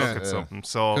Yeah, we could yeah, look at yeah. something.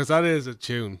 So Because that is a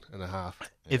tune and a half.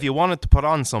 if you wanted to put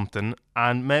on something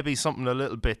and maybe something a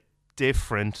little bit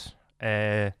different,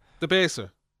 The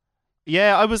baser.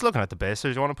 yeah, I was looking at the bass. Do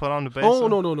you want to put on the bass? Oh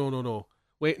no.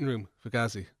 Waiting room for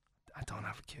Fugazi. I don't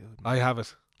have a cue. I have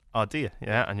it. Oh, do you?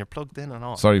 Yeah, and you're plugged in and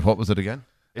all. Sorry, what was it again?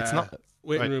 It's Uh, not.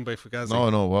 Waiting Right. Room by Fugazi.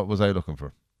 No, what was I looking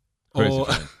for? Crazy Oh,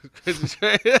 Train. Crazy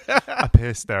Train. I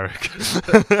pissed Derek.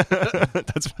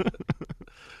 That's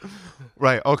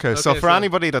right. Okay. So Okay, for so-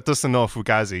 anybody that doesn't know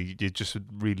Fugazi, you just should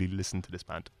really listen to this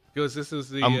band. Because this is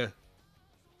the.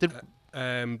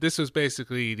 Did- This was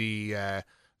basically the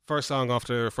first song off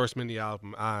their first mini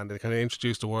album, and they kind of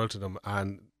introduced the world to them.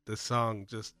 And the song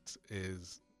just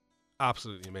is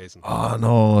absolutely amazing. Oh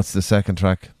no, it's the second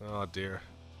track. Oh dear.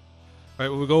 Right,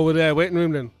 will we go with Waiting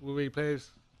Room then? Will we play it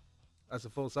as a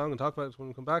full song and talk about it when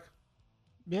we come back?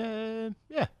 Yeah.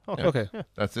 Yeah. Okay. Okay. Yeah.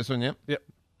 That's this one, yeah? Yep.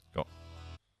 Go.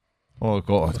 Oh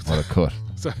god, what a cut.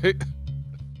 Sorry.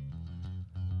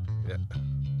 Yeah.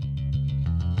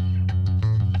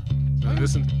 So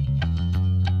listen.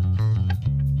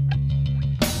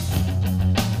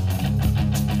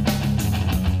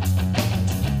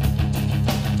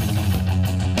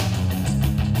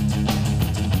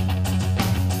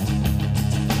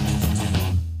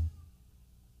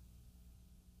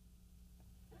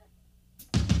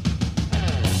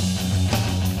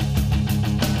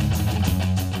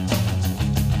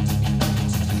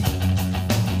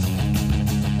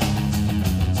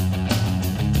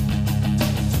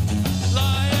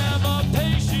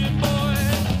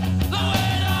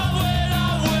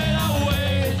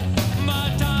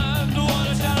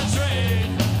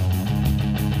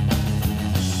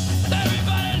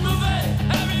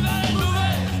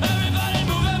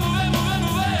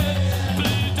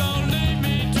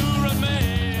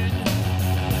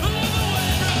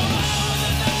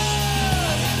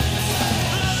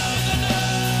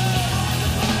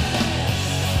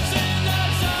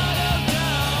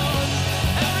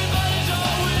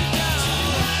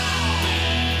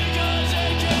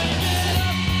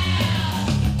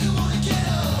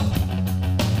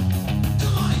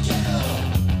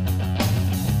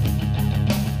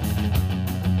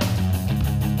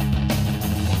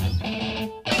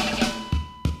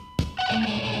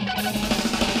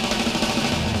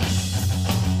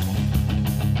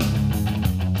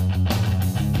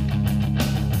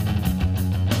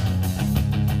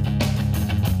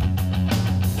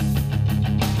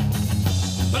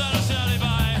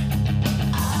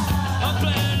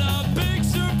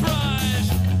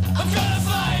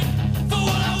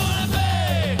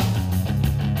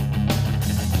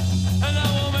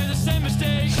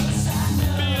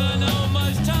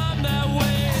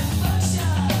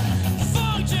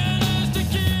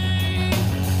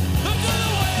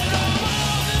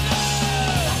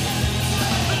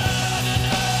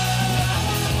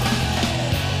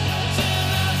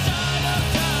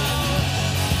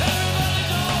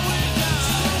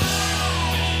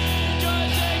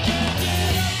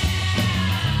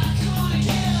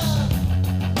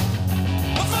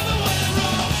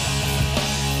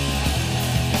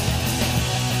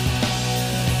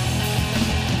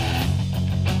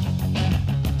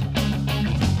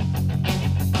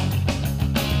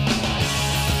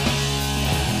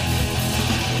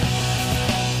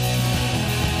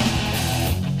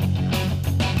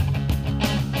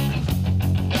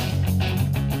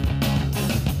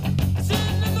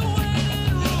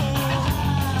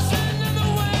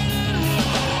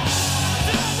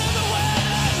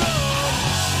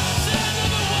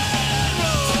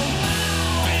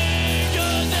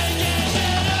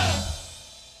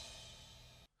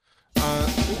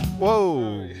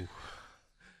 Whoa.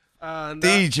 And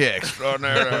DJ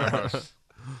extraordinaire.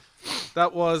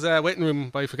 that was Waiting Room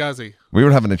by Fugazi. We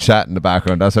were having a chat in the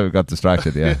background. That's how we got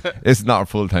distracted. Yeah, it's not a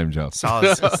full-time job.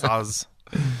 Soz.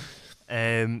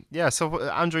 Yeah. So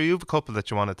Andrew, you have a couple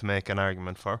that you wanted to make an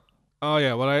argument for. Oh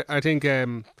yeah, well I think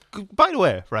By the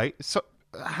way, right? So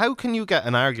how can you get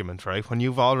an argument right when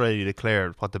you've already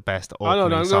declared what the best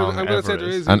opening song I'm ever gonna say there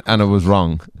is? is. And it was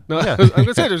wrong. No, Yeah. I'm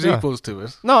gonna say there's Yeah. equals to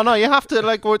it. No, you have to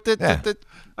like. Yeah.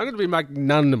 I'm gonna be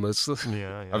magnanimous.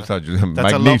 Yeah. I thought you That's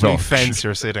a Magneto. lovely fence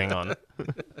you're sitting on.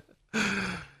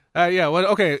 Yeah, well,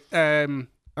 okay.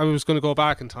 I was going to go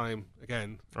back in time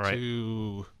again Right.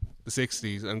 to the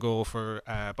 60s and go for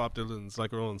Bob Dylan's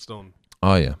Like a Rolling Stone,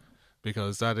 Oh yeah.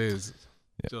 because that is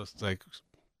Yeah. just like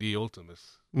the ultimate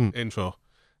Mm. intro.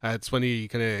 It's when he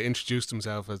kind of introduced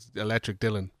himself as Electric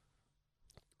Dylan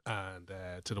and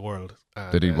to the world.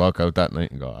 And, Did he walk out that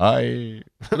night and go, "I"?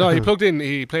 No, he plugged in.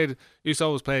 He used to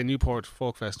always play Newport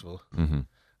Folk Festival, Mm-hmm.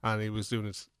 and he was doing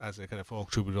it as a kind of folk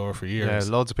troubadour for Yeah, years.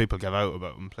 loads of people give out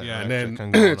about him playing. Yeah, and electric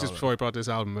then going just all before he brought this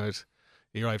album out,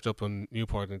 he arrived up on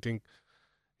Newport, and I think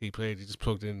he just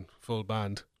plugged in full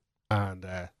band and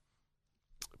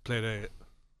played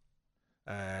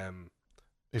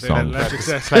He played Song. an electric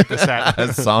set. played the set.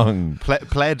 A song.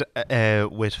 Played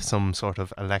with some sort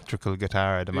of electrical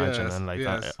guitar, I'd imagine, Yes, and like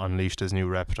yes. unleashed his new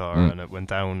repertoire, Mm. and it went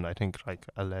down, I think, like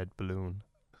a lead balloon.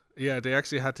 Yeah, they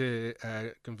actually had to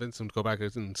convince him to go back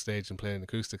out on stage and play an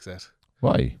acoustic set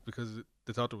Why? because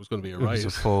they thought it was going to be a It was riot. a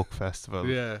folk festival.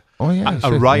 Yeah. Oh yeah, A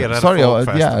shit, riot yeah. at a Sorry, folk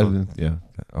yeah, festival. yeah.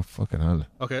 Oh fucking hell!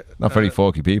 Okay. Not very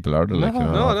folky people, are they? Like, you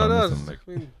know, No, I no, found no. this It's, one, like-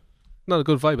 I mean, not a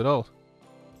good vibe at all.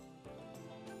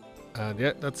 And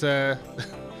yeah, that's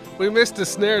we missed the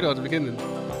snare though at the beginning.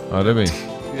 Oh, did we?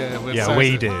 Yeah, when it Yeah, starts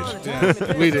we to- did.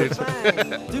 Yeah, we did.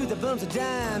 Do the bumps of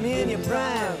dime in your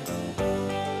prime.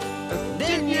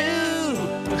 Then you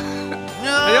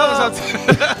I always have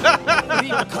to,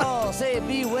 people call, say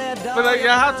beware, dog. but like, you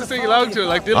have to sing along to it,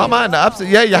 like Dylan. Oh man,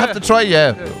 absolutely. Yeah, you have to try.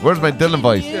 Yeah. Where's my Dylan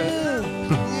voice?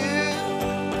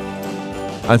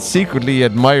 And secretly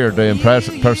admire the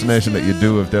impersonation that you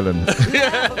do of Dylan.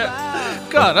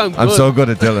 God, I'm good. I'm so good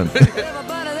at Dylan.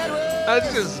 I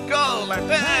just go like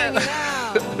that.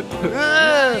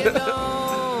 You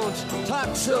don't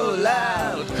talk so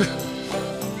loud.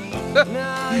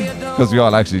 No, you don't Because we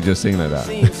all actually just sing like that.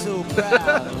 seem so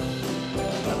proud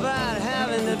about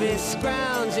having to be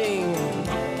scrounging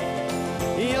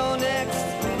your next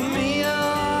meal.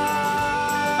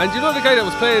 And you know the guy that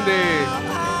was playing the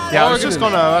Yeah, I was just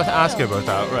organ? going to ask you about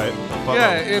that, right? But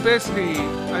Yeah, it basically,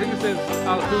 I think his name's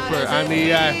Al Cooper, and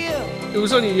he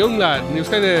was only a young lad, and he was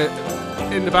kind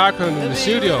of in the background in the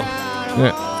studio,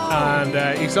 Yeah.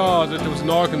 and he saw that there was an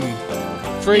organ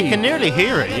free. you can nearly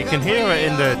hear it. You can hear it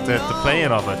in the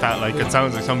playing of it. That like it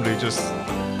sounds like somebody just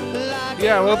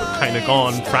Yeah, well, kind of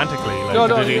going frantically. Like, No,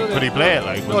 could he play it?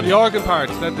 Like, no, was the organ part,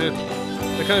 the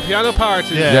kind of piano part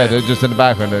is Yeah. Yeah, they're just in the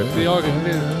background. the organ.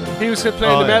 He was playing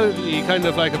Oh, the yeah. melody kind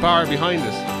of like a bar behind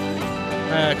it,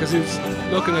 because he was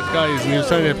looking at the guys and he was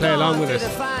trying to play along with it,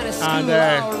 and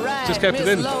just kept it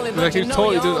in. Like he was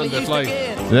totally doing it on the fly.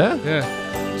 Yeah?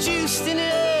 Yeah, Juiced in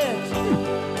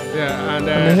it. yeah, and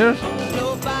Can you hear it?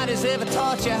 Nobody's ever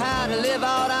taught you how to live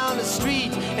out on the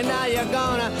street, and now you're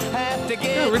gonna have to I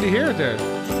get can't really hear it there.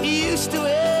 used to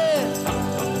it.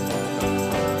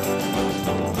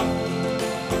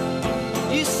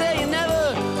 You say you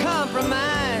never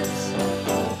compromise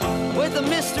with a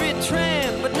mystery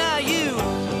tramp, but now you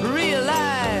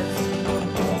realize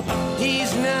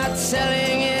he's not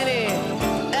selling any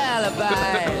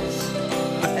alibis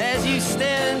as you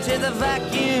stare into the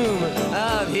vacuum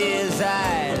of his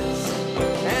eyes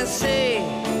and say,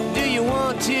 do you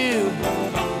want to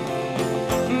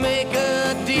make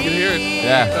a deal? You can hear it.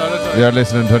 Yeah. Oh, that's all right. You're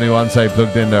listening to 21 side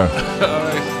plugged in there. All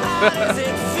right. How does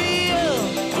it feel?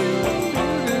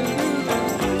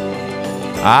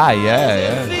 Ah,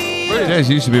 yeah. Jeez,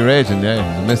 you should be raging,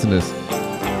 yeah. You're missing this.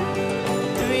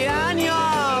 To be on your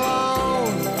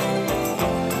own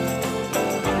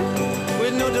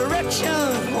with no direction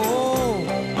home,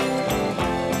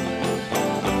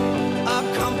 a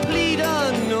complete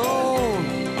unknown,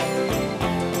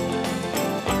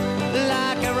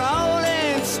 like a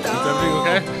rolling stone. Is everything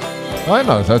okay? I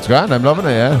know, that's grand. I'm loving it,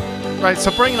 yeah. Right, so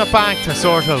bringing it back to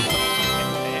sort of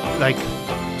like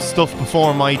stuff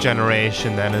before my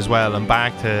generation then as well, and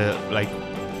back to like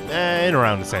in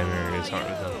around the same area sort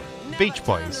of. Beach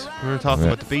Boys. We were talking Yeah.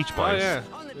 about the Beach Oh Boys.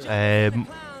 yeah,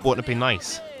 Wouldn't it be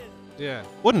nice? yeah,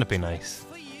 Wouldn't it be nice?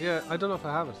 yeah. I don't know if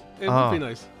I have it. It Oh, would be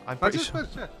nice. I'm I pretty just sure.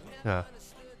 check. Yeah.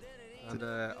 And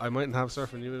I mightn't have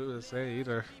Surfing USA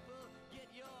either.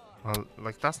 Well,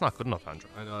 like that's not good enough, Andrew.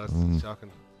 I know that's shocking.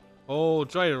 Oh,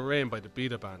 Dry to Rain by the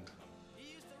Beta Band.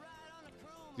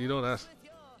 Do you know that?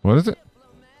 What is it?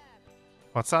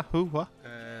 What's that? Who? What?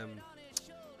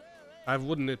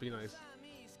 Wouldn't it be nice?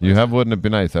 You have Wouldn't It Be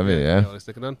Nice, have you, yeah? I'll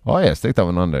stick it on. Oh yeah, stick that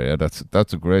one on there, yeah.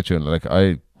 That's a great tune. Like,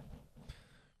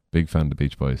 big fan of the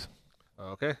Beach Boys.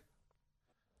 Okay.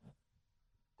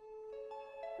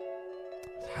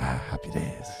 Happy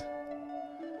days.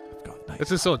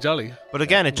 This is so jolly. But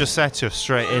again, it just sets you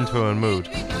straight into a mood.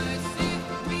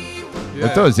 Yeah.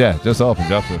 It does, yeah. Just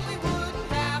open up it.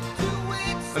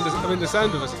 And the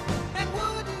sound of it.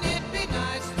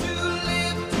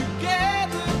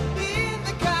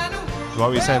 What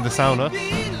were you saying? The sound, huh?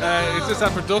 It's just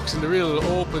that production, the real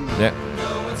open. Yeah.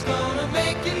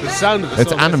 The sounded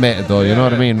It's animated though, you know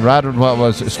what I mean? Rather than what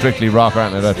was strictly rock or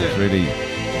anything like that. It's really.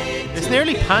 It's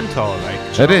nearly panto,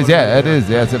 like. It is, yeah, it is.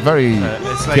 Yeah, it's a very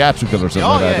it's like- theatrical or something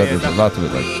Oh, like that. yeah, There's yeah, lots of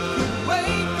it, like.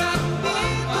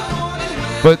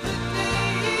 But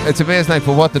it's amazing, like,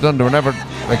 for what they've done. They were never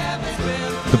like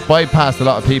they bypassed a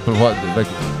lot of people.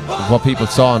 What people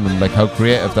saw in them, like how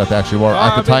creative that they actually were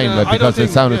at the time, like, I don't because it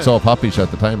think- sounded yeah. so poppish at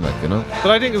the time, like, you know.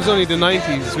 But I think it was only the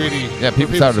 90s, really. Yeah, where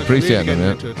people started appreciating really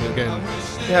them, getting into it again.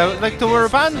 Yeah, like they were a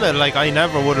band that like I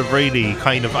never would have really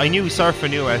kind of. I knew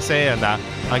Surfing USA and that.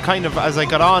 I kind of, as I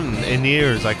got on in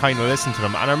years, I kind of listened to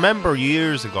them. And I remember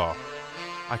years ago,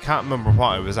 I can't remember what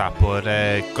I was at, but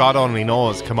God Only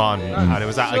Knows come on, and it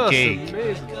was at a Just gig.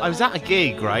 amazing. I was at a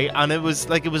gig, right, and it was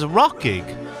like it was a rock gig.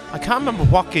 I can't remember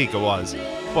what gig it was,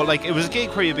 but like it was a gig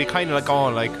where you'd be kind of like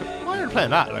going like, why are you playing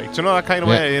that? Like, do you know that kind of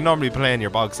way? You're normally playing your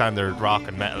bog standard rock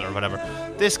and metal or whatever.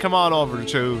 This come on over the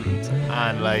tunes,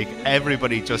 and like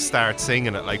everybody just starts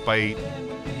singing it. Like by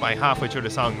halfway through the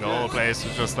song, the whole place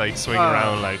was just like swinging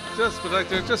around like. But like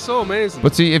they're just so amazing.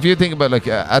 But see, if you think about, like,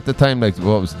 at the time, like,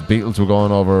 what was it, the Beatles were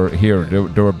going over here,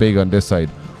 they were big on this side,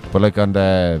 but like on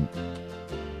the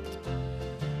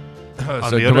On so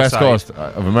the the other west side. coast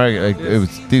of America, like, it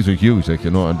was, these were huge, like,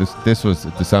 you know, and this was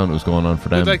the sound that was going on for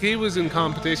them. But like he was in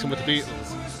competition with the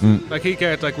Beatles. Like he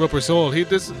got like Rubber Soul.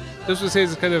 This was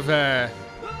his kind of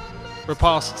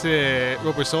riposte to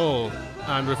Rubber Soul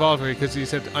and Revolver, because he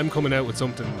said, I'm coming out with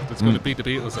something that's going to beat the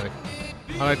Beatles, like.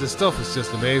 And like the stuff is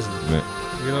just amazing.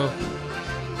 Yeah. You know?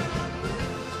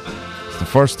 It's the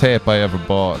first tape I ever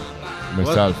bought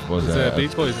myself was It's,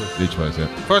 Beach Boys. Like. Beach Boys, yeah.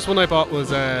 First one I bought was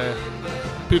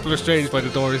People Are Strange by the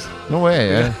Doors. No way,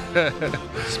 yeah.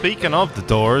 Speaking of the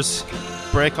Doors,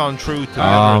 Break On Through to the Oh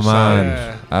Other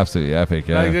man, Side. absolutely epic,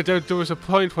 yeah. Like, there was a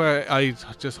point where I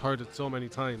just heard it so many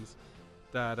times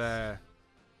that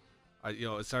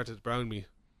it started to brown me.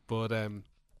 But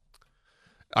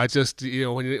I just,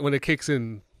 when it kicks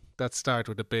in, that start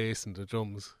with the bass and the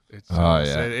drums, it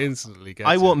instantly gets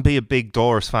I you. wouldn't be a big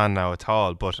Doors fan now at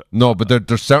all, but No, but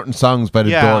there's certain songs by the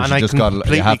yeah, Doors and you I just got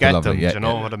completely you have to get love them. it. Yeah, do you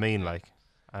know yeah. what I mean? Like,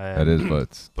 It is,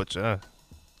 but but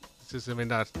It's just,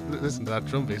 listen to that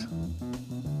drum beat.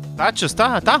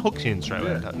 that hooks you in straight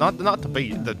away. Not the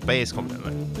beat, the bass coming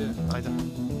in. Like, I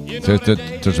don't- so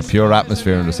there's a pure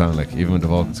atmosphere in the sound, like, even with the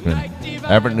vocals going.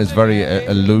 Everything is very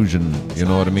illusion, you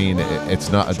know what I mean? It's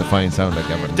not a defined sound, like,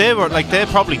 everything. they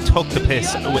probably took the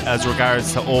piss as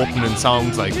regards to opening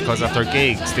songs, like, because at their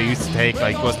gigs they used to take,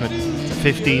 like, wasn't it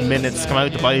 15 minutes to come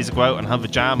out, the boys would go out and have a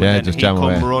jam, Yeah, and then just he'd jam come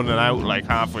away. running out like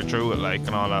halfway through it, like, and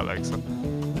all that, like. So.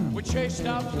 We chased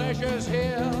our pleasures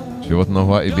here. You wouldn't know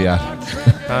what he'd be at.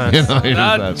 You know, he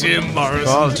Ah, does that. Jim Morrison.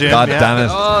 Oh, Jim, God yeah. damn it.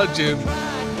 Oh, Jim.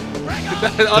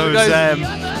 Other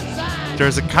guys,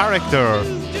 There's a character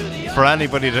for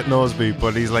anybody that knows me,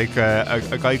 but he's like a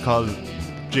guy called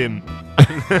Jim.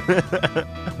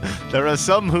 There are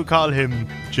some who call him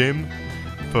Jim,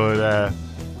 but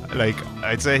like,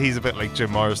 I'd say he's a bit like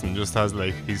Jim Morrison, just has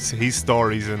like he's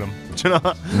stories in him. Do you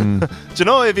know? Do you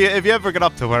know, if you ever get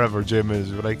up to wherever Jim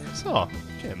is, you're like, so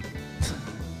Jim,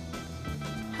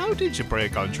 how did you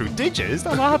break on through? Did you? Is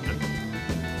that what happened?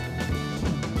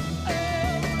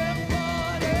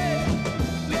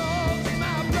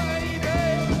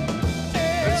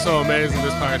 it's so amazing,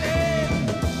 this part.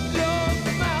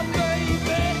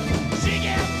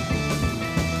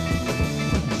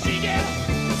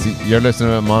 See, you're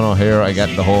listening to mono here, I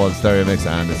get the whole stereo mix,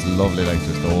 and it's lovely, like,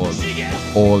 just the whole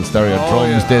old stereo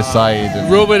drums this side.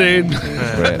 And Rub it in.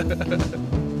 it's great.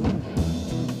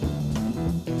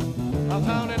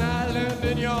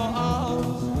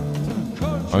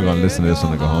 I'm going to listen to this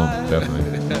when I go home,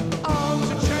 definitely.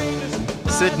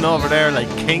 Sitting over there like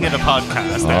king of the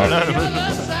podcast.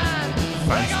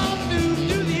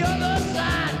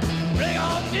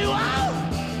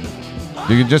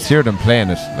 You can just hear them playing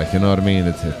it, like, you know what I mean?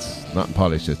 It's not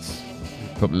polished, it's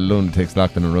a couple of lunatics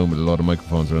locked in a room with a lot of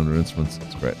microphones around their instruments.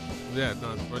 It's great. Yeah,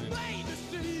 no, it's brilliant.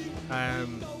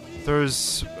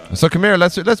 There's So come here,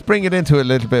 let's bring it into a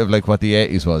little bit of like what the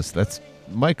 80s was.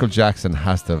 Michael Jackson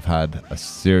has to have had a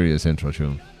serious intro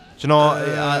tune. Do you know,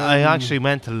 I actually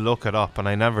meant to look it up and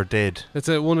I never did. It's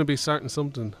a Wanna Be Starting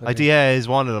Something. I think. Idea is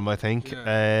one of them, I think.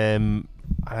 Yeah.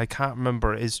 I can't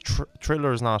remember. Is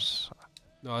Thriller's not?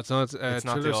 No, it's not. It's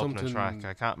not Thriller the opening something. track.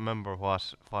 I can't remember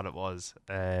what it was.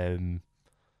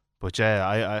 But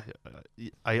yeah,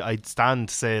 I'd stand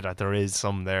to say that there is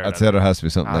some there. I'd say there has to be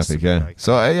something has to epic, be, yeah. like,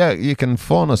 So yeah, you can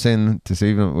phone us in this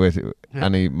evening with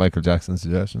any Michael Jackson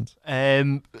suggestions.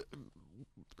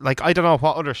 Like, I don't know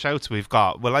what other shouts we've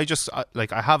got. Well, I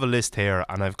have a list here,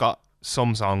 and I've got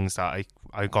some songs that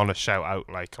I'm gonna shout out,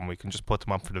 like, and we can just put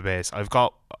them up for the bass. I've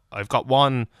got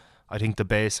one. I think the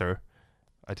basser,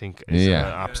 I think, is an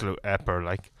absolute epper.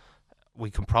 Like, we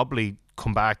can probably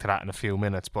come back to that in a few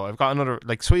minutes, but I've got another,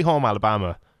 like, Sweet Home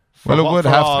Alabama. Well, it would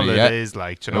have to be. It is,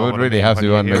 like, do you know, it would really have to be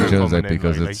one of them tunes, like,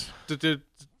 because like, it's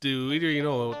Do either you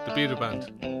know the Beater Band?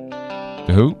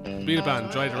 the who? Beater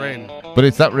Band, Dry the Rain. But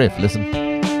it's that riff. Listen,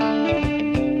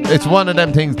 it's one of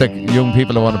them things that young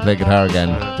people who want to play guitar again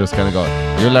just kind of go.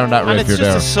 You learn that and riff, it's you're just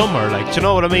there. a summer, like, do you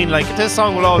know what I mean? Like, this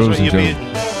song will always Cruising you'd be, tune.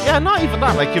 yeah, not even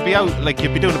that. Like, you'd be out, like,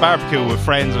 you'd be doing a barbecue with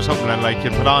friends or something, and like,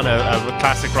 you'd put on a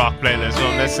classic rock playlist,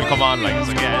 and this will come on, like, it's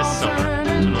like, yeah, it's summer.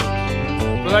 Do you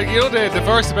know? But like, you know the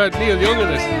verse about Neil Young in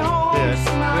it.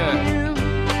 Yeah.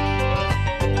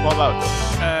 What about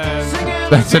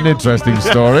That's an interesting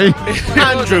story.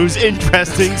 Andrew's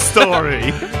interesting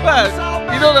story?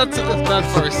 Well, you know that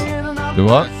verse. The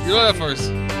what? You know that verse.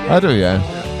 I do, yeah.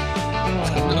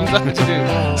 I'm glad you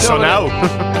do. So now,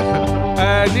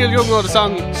 Neil Young wrote a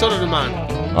song, Southern Man.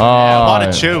 Oh, what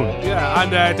a tune! Yeah,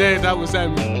 and that was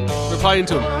replying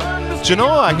to him. Do you know,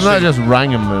 I actually, just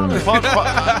rang him. And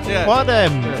Yeah.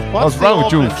 what's what's the wrong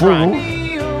with you, opening fool?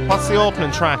 track? What's the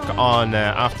opening track on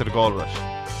After the Gold Rush?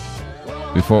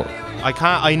 Before.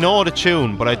 I know the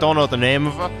tune, but I don't know the name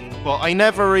of it. But I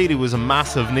never really was a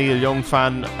massive Neil Young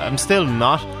fan. I'm still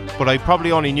not, but I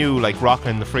probably only knew, like,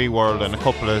 Rockin' the Free World and a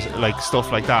couple of, like,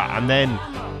 stuff like that. And then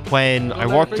when I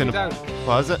worked in Down.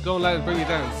 what is it? Don't let it bring you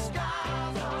down.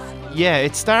 Yeah,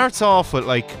 it starts off with,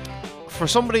 like, for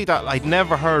somebody that I'd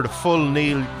never heard a full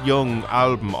Neil Young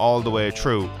album all the way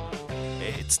through,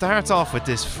 it starts off with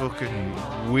this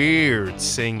fucking weird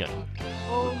singing.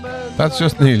 That's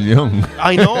just Neil Young.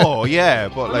 I know, yeah,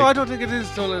 but like, No, I don't think it is.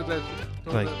 Don't let it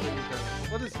Like- bring you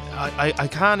down. What is? I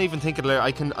can't even think of it.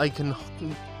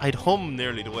 I'd hum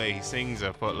nearly the way he sings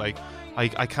it, but like,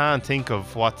 I can't think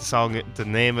of what the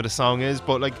name of the song is.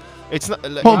 But like, it's not.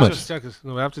 Like, Hum it's it. just- Check it.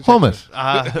 No, we have to check Hum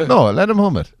it. No, Let him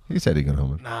hum it. He said he can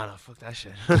hum it. no, fuck that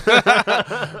shit.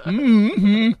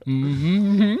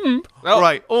 Oh,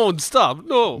 Right. Oh, stop.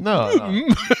 No. No.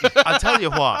 I'll tell you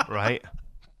what, right?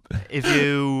 If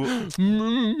you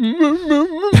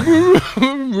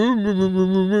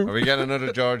Are we getting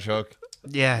another George Hook?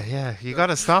 Yeah, you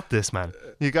gotta stop this, man.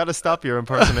 You gotta stop your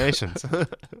impersonations.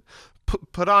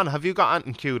 Put on. Have you got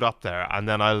anything queued up there? And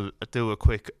then I'll do a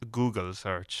quick Google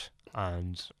search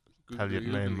and tell you the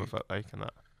name of it, like, and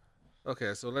that.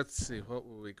 Okay, so let's see. What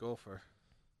will we go for?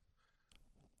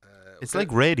 It's okay.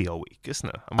 like Radio Week, isn't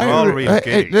it? And we're all real Hey,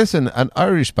 gigs. listen, an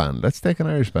Irish band. Let's take an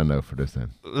Irish band out for this then.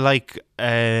 Like,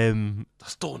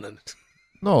 Stoning.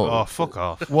 No. oh, fuck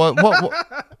off. What?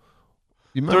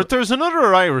 You remember? There's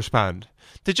another Irish band.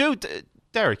 Did you,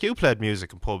 Derek? You played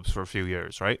music in pubs for a few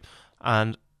years, right?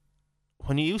 And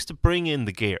when you used to bring in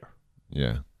the gear,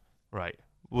 Yeah. right?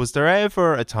 Was there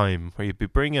ever a time where you'd be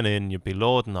bringing in, you'd be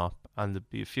loading up, and there'd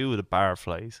be a few of the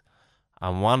barflies,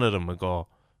 and one of them would go,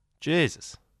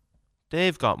 Jesus,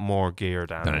 they've got more gear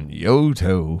than And you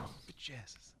too.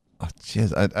 Jesus. Oh,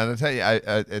 jeez. And I tell you,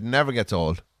 it never gets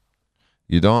old.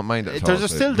 You don't mind it. They're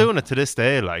still doing it to this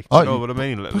day, like, do Oh, you know you- what I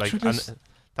mean? but Like, you're and just-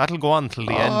 that'll go on till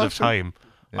the end of sure. time.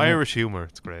 Yeah. Irish humour,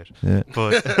 it's great. Yeah.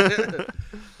 But,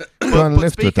 Go and but lift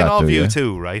with speaking that, of do you ya?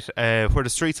 two, right? Where the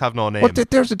streets have no name. But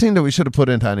there's the thing that we should have put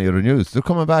into any other news. They're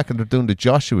coming back and they're doing the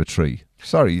Joshua Tree.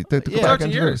 Sorry, they go Yeah. back 30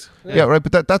 into years. it. Yeah, right.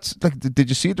 But that's like, did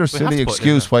you see their have to silly put it in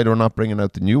excuse there. why they're not bringing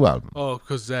out the new album? Oh,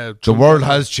 because The world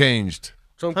has changed.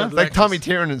 Trump Huh? got Like elected. Tommy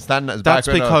Tiernan standing at his That's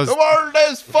back. right now, because- the world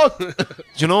is fucked. Do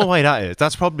you know why that is?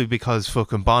 That's probably because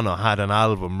fucking Bono had an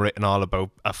album written all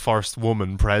about a first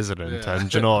woman president, Yeah.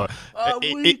 and you know,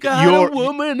 We got a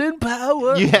woman in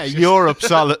power. yeah, Europe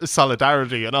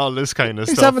solidarity and all this kind of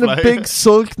He's stuff. having a like- big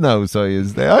sulk now, so he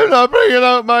is there. I'm not bringing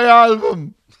out my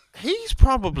album. He's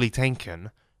probably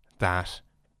thinking that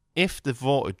if they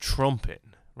voted Trump in,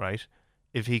 right,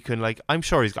 if he can, like, I'm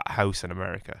sure he's got a house in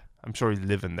America. I'm sure he's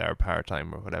living there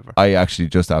part-time or whatever. I actually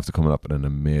just after coming up with an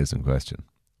amazing question,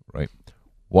 right?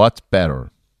 What's better,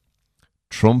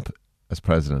 Trump as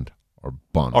president or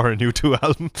Bono? Or a new two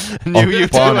album. A new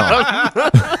U2 Bono.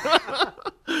 album.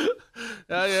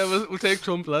 Yeah, we'll take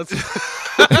Trump, lads.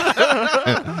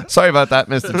 Sorry about that,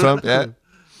 Mr. Trump. Yeah,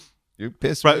 you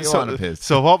pissed Right, me. You want to piss?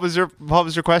 so what was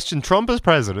your question? Trump as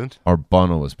president? Or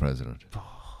Bono as president?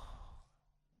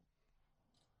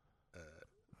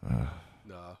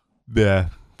 No. Yeah,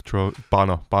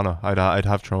 Bono. I'd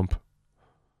have Trump.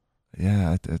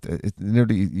 Yeah, it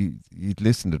nearly you'd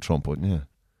listen to Trump, wouldn't you?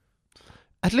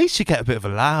 At least you get a bit of a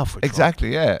laugh with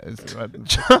Exactly. Yeah.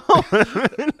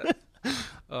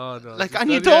 Oh no. Like,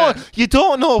 and you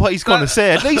don't know what he's going to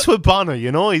say. At least with Bono,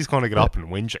 you know he's going to get up and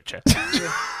whinge at you.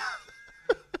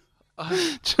 Do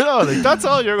you know, like, that's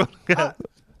all you're going to get.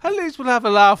 At least we'll have a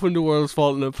laugh when the world's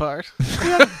falling apart.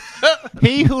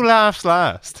 He who laughs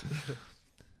last.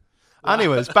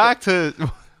 Anyways, back to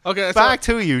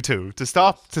you two to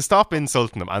stop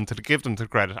insulting them and to give them the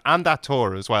credit and that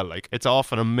tour as well. Like, it's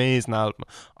off an amazing album.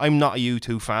 I'm not a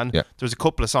U2 fan. Yeah. There's a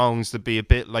couple of songs that be a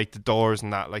bit like the Doors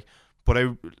and that, like, but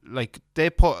I like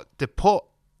they put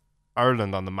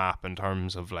Ireland on the map in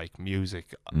terms of like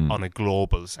music on a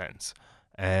global sense.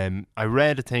 I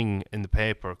read a thing in the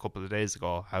paper a couple of days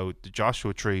ago how the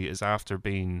Joshua Tree is after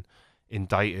being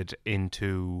indicted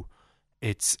into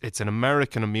it's an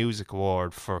American Music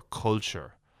Award for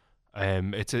culture.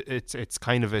 It's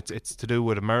to do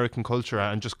with American culture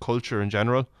and just culture in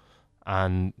general,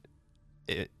 and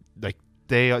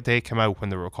they came out when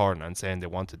they were recording and saying they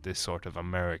wanted this sort of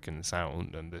American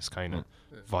sound and this kind of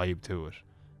vibe to it,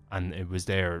 and it was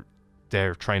they're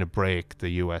trying to break the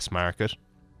US market.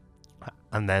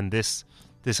 And then this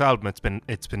album,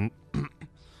 it's been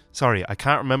sorry, I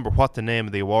can't remember what the name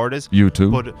of the award is.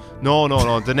 U2. But no,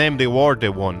 the name of the award they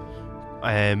won.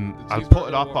 I'll put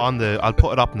it up on the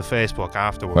Facebook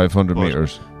afterwards. 500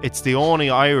 meters. It's the only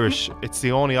Irish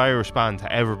band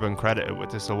to ever been credited with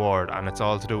this award, and it's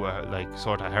all to do with like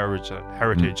sort of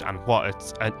heritage and what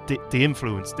it's the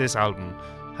influence this album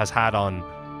has had on,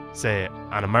 say,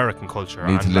 an American culture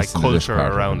and like culture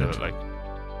around it. Like,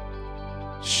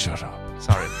 shut up.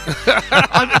 Sorry.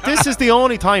 This is the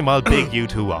only time I'll big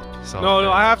U2 up. So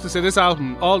No, I have to say this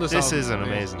album, this is an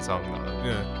amazing song.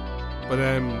 Yeah, but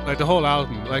like the whole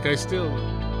album, like I still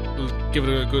will give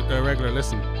it a regular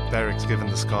listen. Derek's giving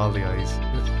the scaldy eyes.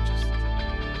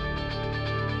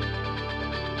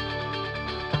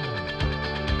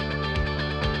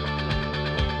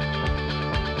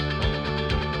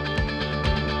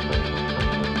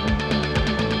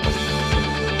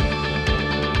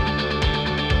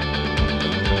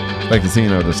 Like the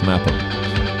scene out of Snapper.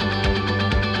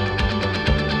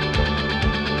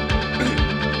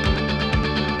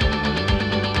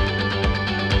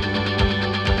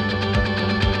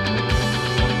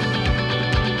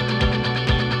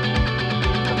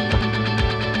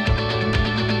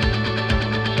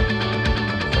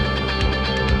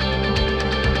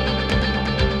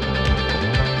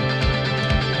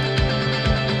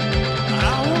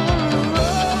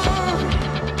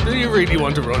 Do you really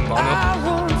want to run, Bono?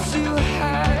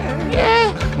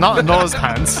 Not in those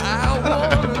pants.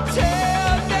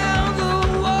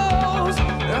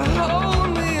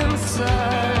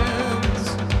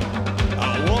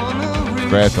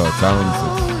 Great though, it sounds.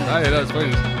 Yeah, that's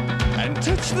brilliant.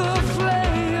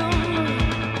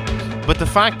 But the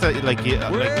fact that like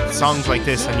songs like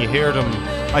this and you hear them,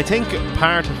 I think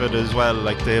part of it as well,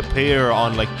 like they appear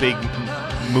on like big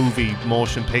movie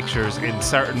motion pictures in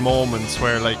certain moments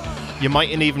where like you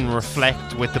mightn't even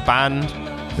reflect with the band.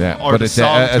 Yeah, or but the it's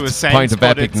song to a it's sense, point of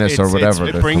but epicness or whatever.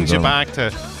 It brings you back to.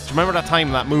 Do you remember that time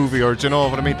in that movie, or do you know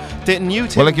what I mean? Didn't you?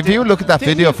 Well, like if you look at that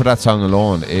video for that song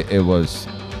alone, it was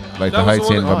like the height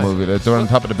scene of a movie. They're on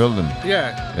top of the building.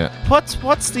 Yeah. What's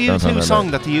the U2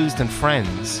 song that they used in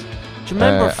Friends? Do you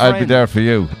remember Friends? I'll be there for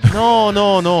you.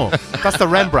 No. That's the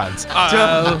Rembrandts.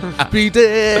 I'll be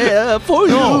there for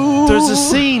you. No, there's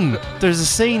a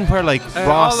scene where like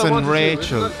Ross and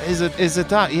Rachel. Is it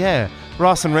that? Yeah.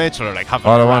 Ross and Rachel are like having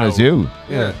All I Want Is You.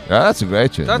 Yeah, that's a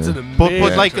great tune. That's yeah. an amazing.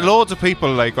 But like loads of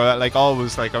people like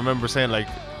always like I remember saying like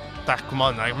that. Come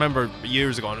on, I remember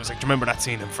years ago and it was like, do you remember that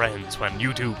scene in Friends when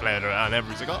U2 played it and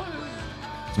everyone's like, oh.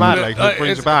 It's mad, like it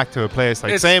brings you back to a place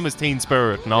like same as Teen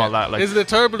Spirit and all that. Like, isn't it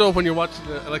terrible though when you're watching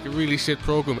like a really shit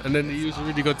program and then they use a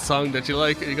really good song that you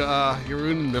like and you go, you're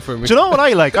ruining it for me. Do you know what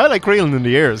I like? I like Reeling in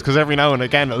the Ears because every now and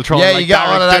again it'll throw like you got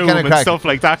all of that Doom kind of and crack. stuff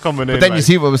like that coming in. But then like, you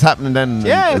see what was happening then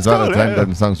as well at the time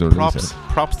the songs were released.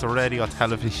 Props to Radio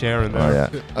Television sharing there. Oh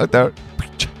yeah, out there.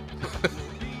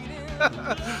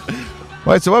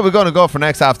 Right, so where are we going to go for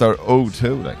next after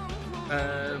O2? Like,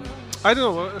 I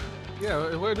don't know.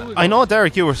 Yeah, where do we go? I know,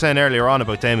 Derek, you were saying earlier on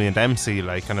about Damien Dempsey,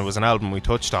 like, and it was an album we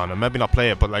touched on, and maybe not play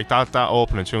it, but like that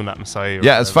opening tune, that Messiah.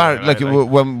 Yeah, as far like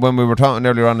when we were talking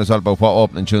earlier on as well about what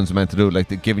opening tunes are meant to do,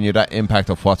 like giving you that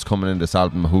impact of what's coming in this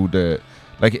album, who the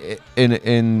like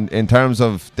in terms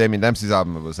of Damien Dempsey's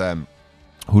album, it was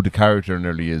who the character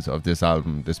nearly is of this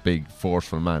album, this big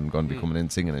forceful man going to be coming in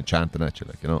singing and chanting at you,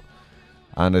 like, you know.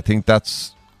 And I think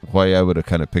that's why I would have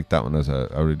kind of picked that one as a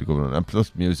really good one. And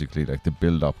plus musically, like the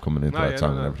build up coming into that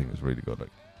song and everything is really good. Like,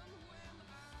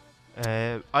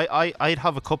 I'd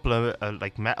have a couple of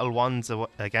like metal ones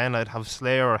again. I'd have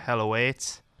Slayer or Hell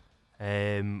Awaits.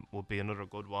 would be another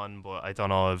good one, but I don't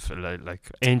know if like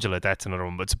Angel of Death's another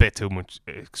one, but it's a bit too much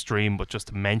extreme. But just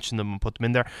to mention them and put them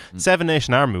in there, Seven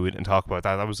Nation Army, we didn't talk about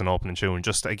that. That was an opening tune.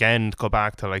 Just again to go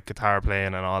back to like guitar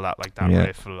playing and all that, like that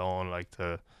riff alone, like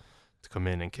to come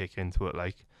in and kick into it.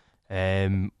 Like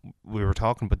we were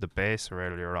talking about the bass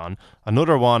earlier on.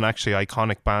 Another one, actually,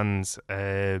 iconic bands.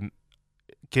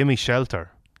 Gimme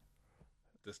Shelter.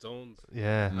 The Stones.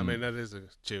 Yeah, I mean that is a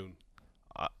tune.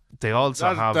 They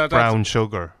also have Brown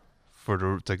Sugar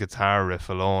for the guitar riff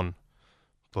alone.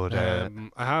 But I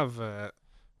have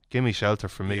Gimme Shelter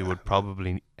for me would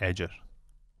probably edge it.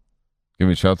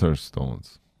 Gimme Shelter,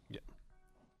 Stones. Yeah.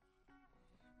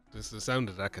 Just the sound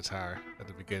of that guitar at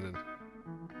the beginning.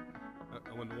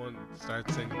 When the one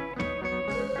starts singing.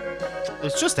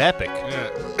 It's just epic. Yeah.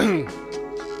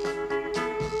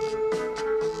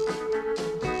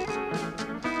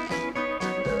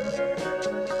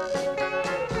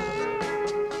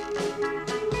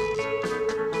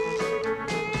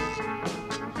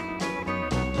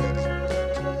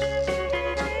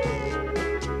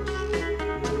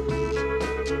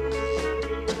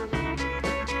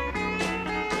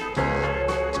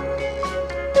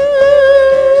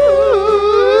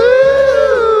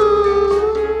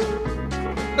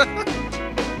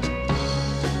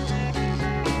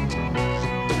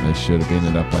 I should have been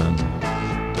in that band.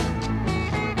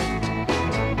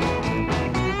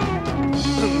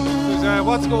 There's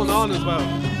What's Going On as well.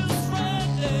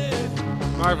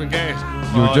 Marvin Gaye.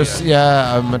 You were just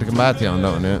I'm meant to come back to you on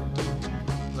that one, yeah.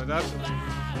 Like that.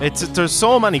 There's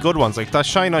so many good ones, like that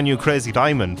Shine On You Crazy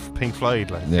Diamond for Pink Floyd.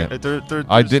 Like, Yeah.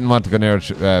 I didn't want to go near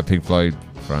Pink Floyd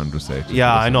for Andrew's sake.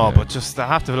 Yeah, I know, but just they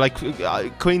have to, like,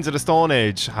 Queens of the Stone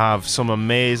Age have some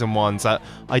amazing ones that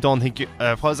I don't think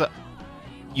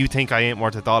you think I Ain't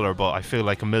Worth a Dollar, but I Feel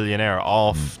Like a Millionaire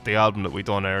off the album that we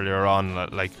done earlier on.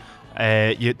 Like,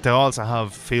 they also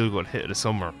have Feel Good Hit of the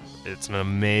Summer. It's an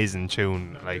amazing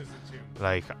tune. There's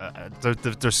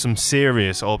some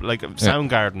serious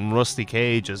Soundgarden, Rusty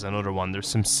Cage is another one. There's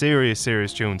some serious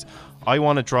tunes. I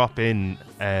want to drop in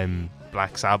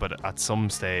Black Sabbath at some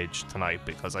stage tonight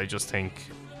because I just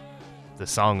think the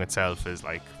song itself is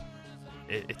like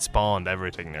it spawned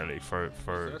everything nearly for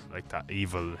like that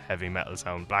evil heavy metal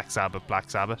sound. Black Sabbath.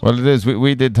 Well, it is.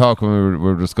 We did talk when we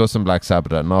were discussing Black Sabbath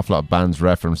that an awful lot of bands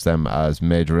reference them as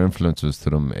major influences to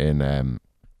them in in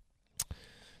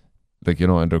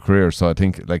their career. So I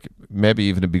think like maybe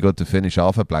even it'd be good to finish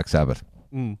off at Black Sabbath.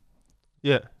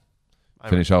 Yeah.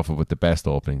 Finish off with the best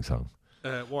opening song.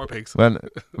 War Pigs.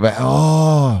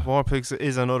 War Pigs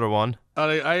is another one.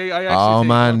 I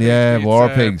actually think War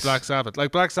Pigs. Black Sabbath.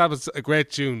 Like Black Sabbath's a great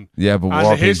tune. Yeah, but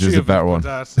War Pigs is a better one.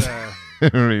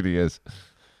 It really is.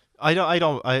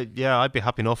 I'd be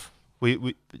happy enough.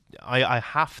 I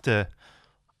have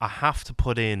to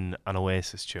put in an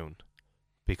Oasis tune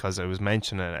because I was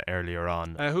mentioning it earlier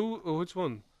on. Which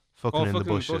one? Fucking in the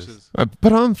Bushes.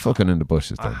 Put on Fucking in the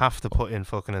Bushes then. I have to put in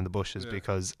Fucking in the Bushes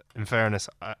because, in fairness,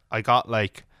 I got a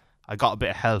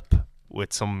bit of help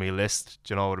with some of my list.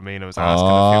 Do you know what I mean? I was asking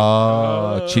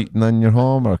a few. Cheating on your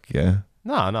homework, yeah.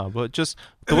 No, but just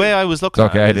the way I was looking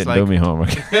it's okay, at it. I didn't do my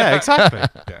homework. Yeah, exactly.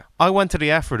 I went to the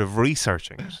effort of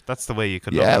researching it. That's the way you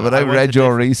could look at it. Yeah, but I read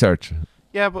your research.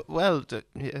 Yeah, but no,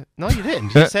 you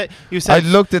didn't. You said I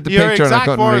looked at the picture and I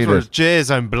couldn't read it.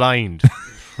 Jays, I'm blind.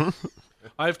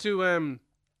 I have to.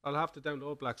 I'll have to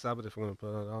download Black Sabbath if I'm going to put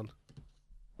it on.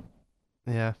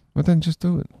 Yeah. Well, then just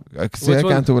do it. I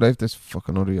can't do it. I have this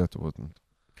fucking other yet.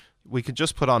 We could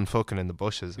just put on Fucking in the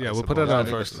Bushes. Yeah, we'll put it on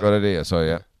first. Good idea. So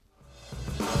yeah.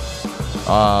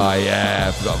 Oh yeah,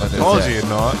 I forgot about this. Told you,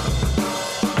 not.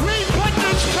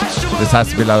 This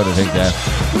has to be loud, I think. Yeah.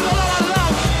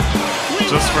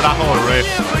 Just for that whole riff.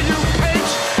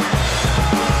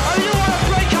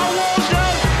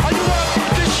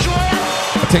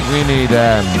 I think we need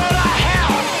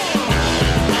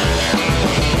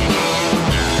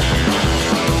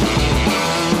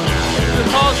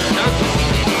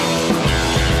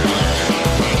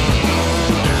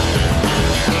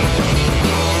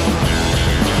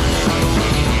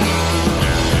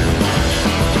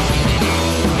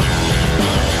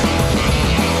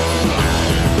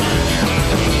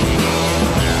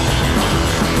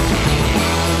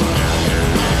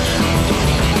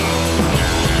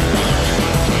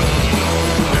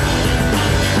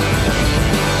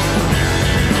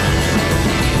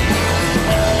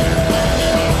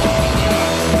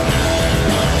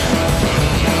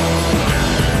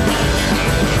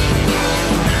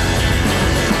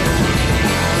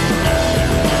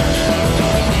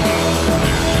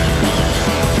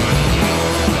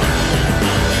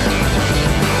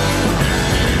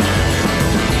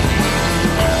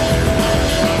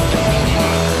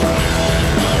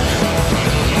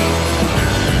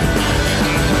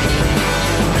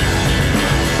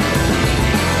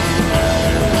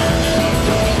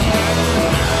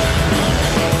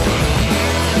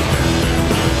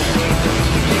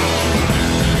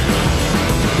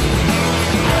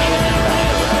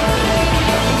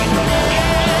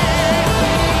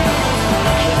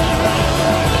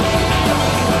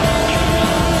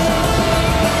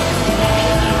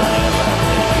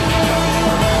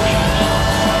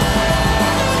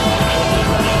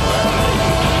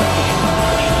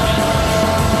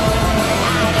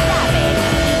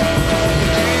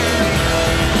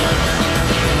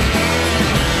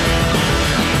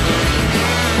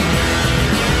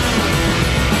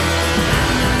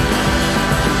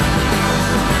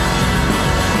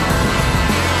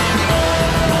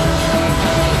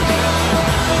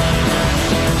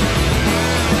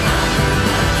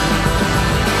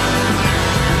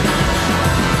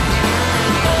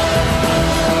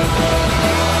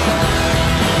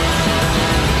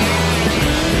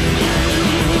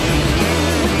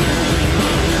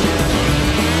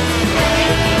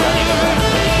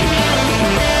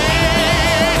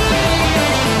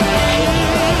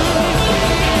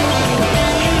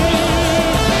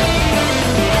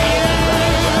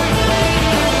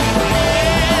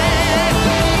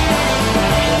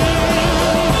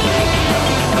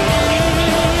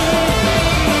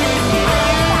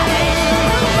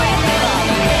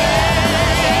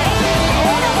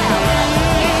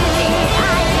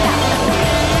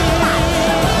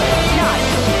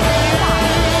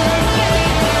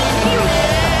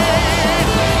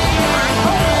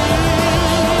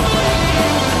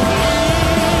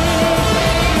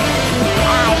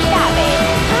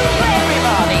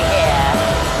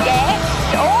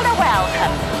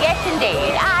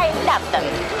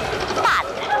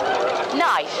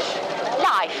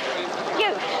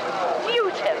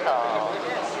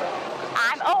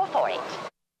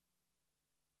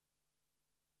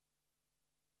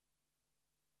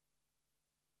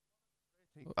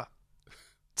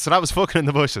So that was Fucking in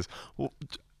the Bushes.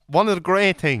 One of the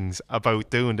great things about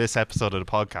doing this episode of the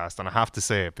podcast, and I have to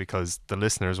say it because the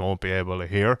listeners won't be able to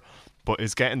hear, but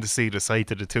is getting to see the sight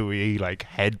of the two of you like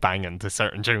headbanging to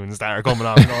certain tunes that are coming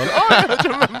on and going, oh, do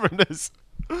you remember this?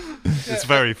 It's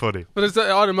very funny. But it's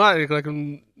automatic. Like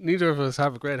neither of us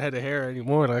have a great head of hair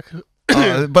anymore. Like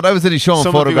But I was really showing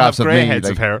Some photographs of of you have me. grey heads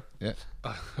like, of hair. Yeah.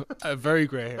 a very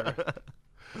grey hair.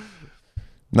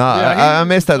 No, Yeah, I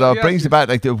missed that though. he It brings actually- you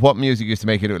back, like what music used to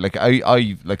make you do. Like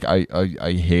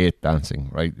I hate dancing,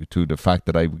 right? To the fact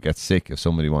that I would get sick if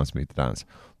somebody wants me to dance.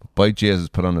 But by Jesus,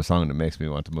 put on a song that makes me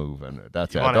want to move, and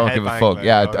that's You it. I wanna don't give a headbang, fuck. like,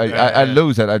 Yeah, oh, I yeah.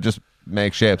 lose it. I just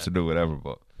make shapes and do whatever.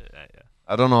 But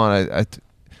I don't know.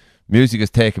 Music has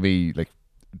taken me like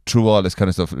through all this kind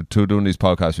of stuff. Through doing these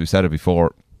podcasts, we've said it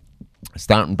before.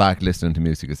 Starting back listening to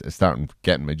music is starting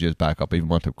getting my jizz back up. I even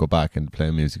want to go back and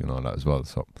play music and all that as well.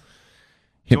 So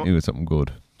hit me with something good.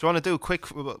 Do you want to do a quick?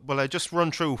 Well, I just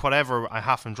run through whatever I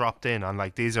haven't dropped in, and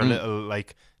like these are little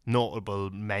like notable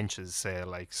mentions. Say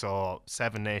like so,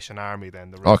 Seven Nation Army,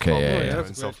 then the Riff Okay, Club, yeah, you yeah. know, That's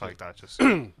and a stuff great like that. Just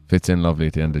Fits in lovely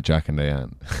at the end of Jack and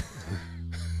Diane.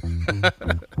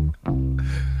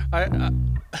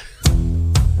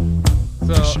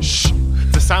 So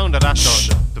the sound of that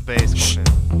though, the bass coming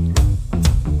in.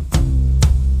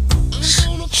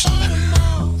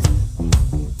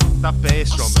 That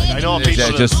bass drum, like, I know people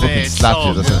Yeah, will just say fucking it's slaps so,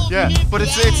 you, doesn't it? Yeah, but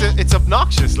it's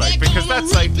obnoxious, like, because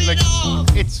that's like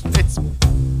it's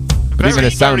very, even the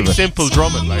sound very of it. simple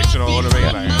drumming, like, you know what I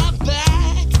mean?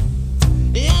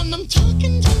 Like, And I'm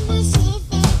talking to myself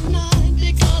at night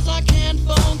because I can't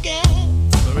forget.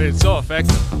 I mean, it's so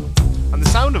effective. and the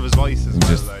sound of his voice as well,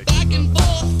 Just- like. Back and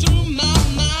forth through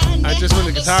my mind. And just when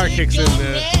the guitar kicks in,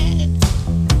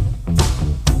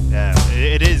 Yeah,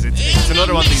 it is. It's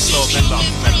another one of these slow bend off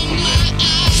that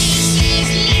comes in.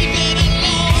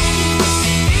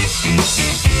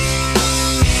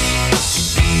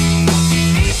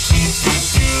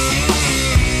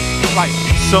 Right,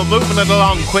 so moving it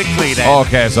along quickly then.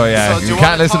 Okay, so yeah, So do you you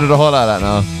can't wanna listen to talk- the whole lot of that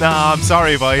now. Nah, I'm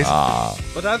sorry, boys.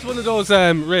 But that's one of those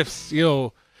riffs, you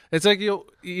know. It's like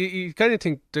you kind of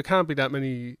think there can't be that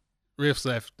many riffs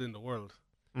left in the world.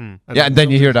 Mm. And Yeah, and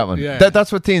then you hear that one. Yeah. That's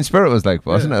what Teen Spirit was like,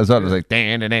 wasn't Yeah. it? As well, it was like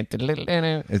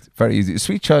it's very easy.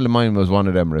 Sweet Child of Mine was one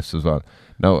of them riffs as well.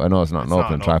 No, I know it's not an It's not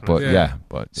opening an track, opening, but yeah.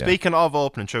 yeah. Speaking of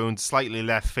opening tunes, slightly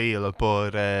left field,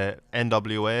 but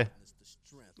NWA,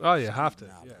 Oh, you have to.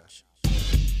 Yeah.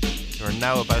 you are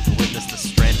now about to witness the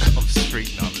strength of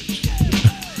street knowledge.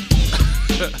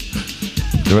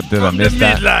 Did I miss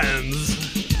that? Midlands.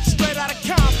 Straight out of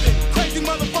Compton, crazy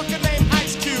motherfucker named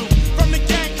Ice Cube. From the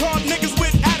gang called niggas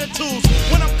with attitudes.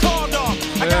 When I'm called off,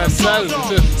 I got a sound, sold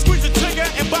off. it's just- Squeeze the trigger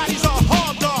and bodies are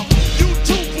hauled off. You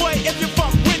too, boy, if you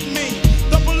fuck with me.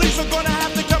 The police are gonna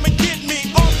have to come and get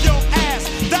me off your ass.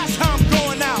 That's how I'm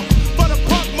going out. For the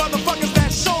punk motherfuckers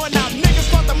that's showing out. Niggas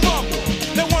want to mumble,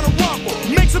 they wanna rumble.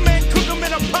 Mix 'em and cook 'em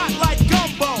in a pot like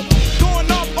gumbo.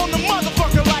 Going off on the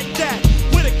motherfucker like that.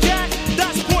 With a gat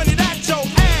that's pointed at your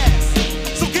ass.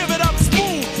 So give it up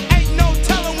smooth. Ain't no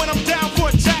telling when I'm down for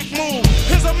a jack move.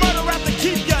 Here's a murder rap to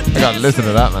keep ya dancing. I gotta listen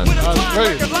to that, man. With a That's crime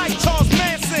brilliant. record like Charles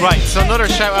Manson. Right, so another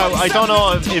shout out. I don't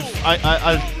know if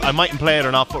I mightn't play it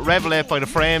or not, but Revelate by the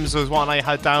Frames was one I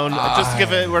had down. Just to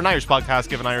give it, we're an Irish podcast,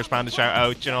 give an Irish band a shout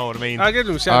out. You know what I mean? I'll give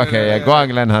them a shout. Okay, yeah, go on,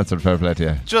 Glenn Hanson, fair play to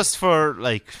you. Just for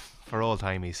old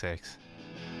timey sakes.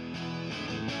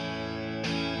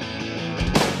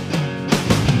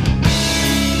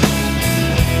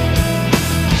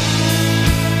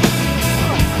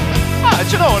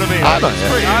 Do you know what I mean? I know, It's yeah.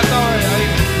 pretty- That's all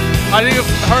right. I think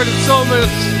I've heard it so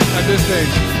much at this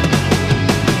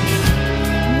stage.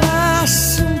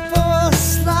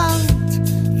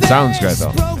 Sounds great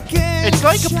though. It's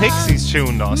like a Pixies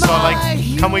tune though. So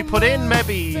can we put in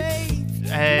maybe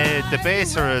the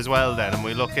basser as well then, and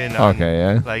we look in on, Okay,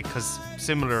 yeah. like, because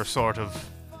similar sort of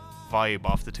vibe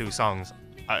off the two songs.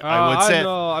 I Oh, would I say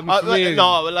know, I'm familiar.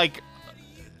 no, like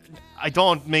I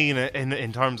don't mean it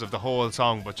in terms of the whole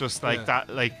song, but just like Yeah.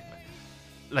 that,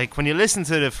 like when you listen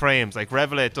to the Frames, like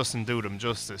Revelate doesn't do them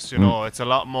justice. You know, it's a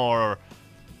lot more.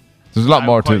 There's a lot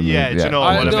more to it. Yeah, do you know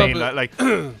I what know, I mean? but- Like,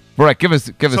 Right, give us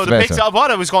so the the bass. Pixies.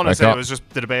 What I was going to Right, say go. was just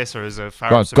the Debaser is a far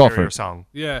Go for superior it. song.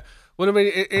 Yeah. Well, I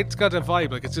mean, it's got a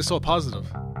vibe. Like, it's just so positive.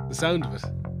 The sound of it.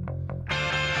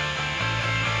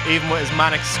 Even with his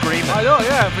manic screaming. I know,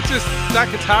 yeah, but just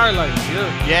that guitar line, you know.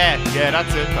 Yeah,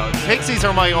 that's it though. Pixies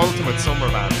are my ultimate summer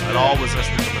band. I'd always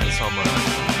listen to them in the summer.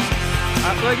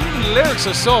 Like, even the lyrics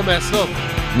are so messed up.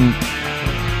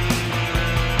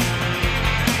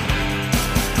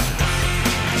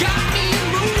 Got me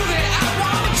moving, I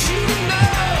want you to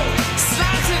know.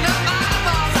 Slicing up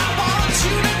eyeballs, I want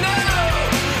you to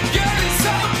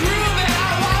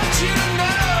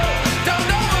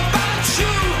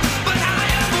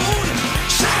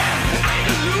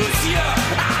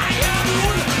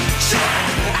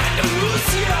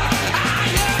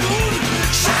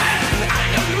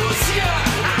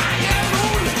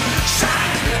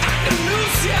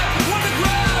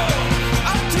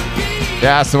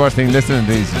Yeah, that's the worst thing listening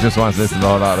to these. You just want to listen to a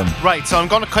whole lot of them. Right, so I'm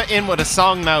going to cut in with a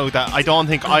song now that I don't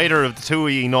think either of the two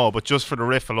of you know, but just for the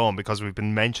riff alone, because we've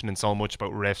been mentioning so much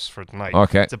about riffs for tonight.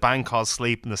 Okay. It's a band called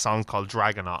Sleep, and the song's called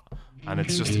Dragonaut, and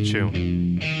it's just a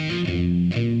tune.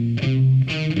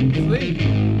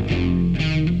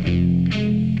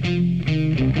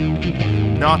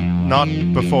 Not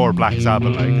before Black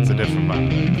Sabbath, like, it's a different band.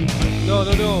 No.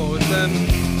 It's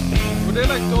were they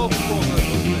like Dope Smoker?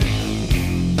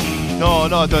 No,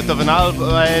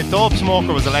 Dope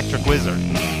Smoker was Electric Wizard.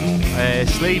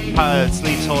 Sleep had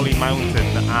Sleep's Holy Mountain,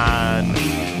 and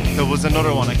there was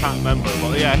another one I can't remember.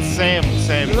 But yeah, it's same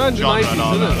Around the genre 90s, and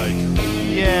all isn't that. it?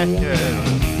 Like, yeah.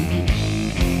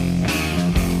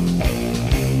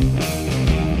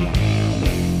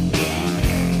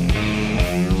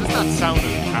 Just that sound of the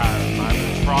car, man,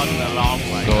 trotting along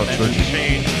like, So and then tricky. the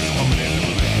changes coming into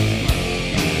it.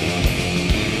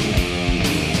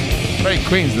 Very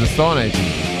Queens of the Stone Age.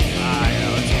 Ah,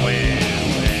 yeah, it's way.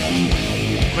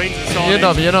 Queens of Stone You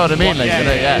know Age. what I mean? Like, Yeah, you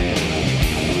know, yeah.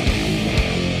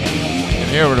 You can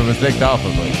hear what it was licked off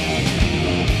of. Like.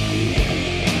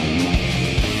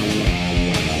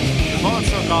 I've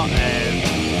also got,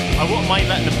 I wouldn't mind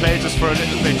letting it play just for a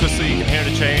little bit, just so you can hear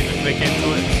the change and click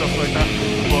into it and stuff like that.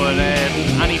 But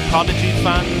any Prodigy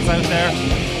fans out there?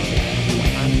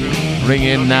 Andrew, Ring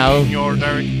in you're now. Your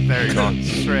Derek. There you go.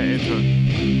 Straight into it.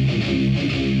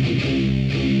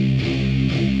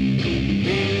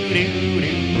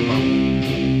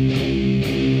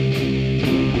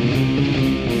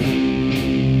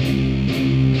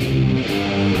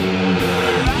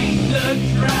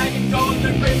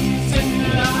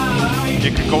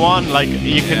 You could go on, like,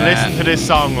 you can listen to this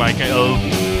song, like, it'll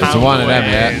pound one of them,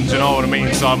 away, yeah. and do you know what I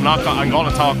mean? So I'm going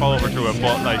to talk over to it,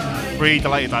 but, like, really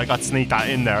delighted that I got to sneak that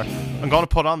in there. I'm going to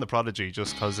put on the Prodigy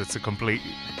just because it's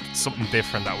something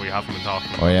different that we haven't been talking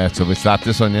about. Oh yeah, so we slap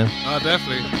this one, yeah. Oh,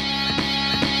 definitely.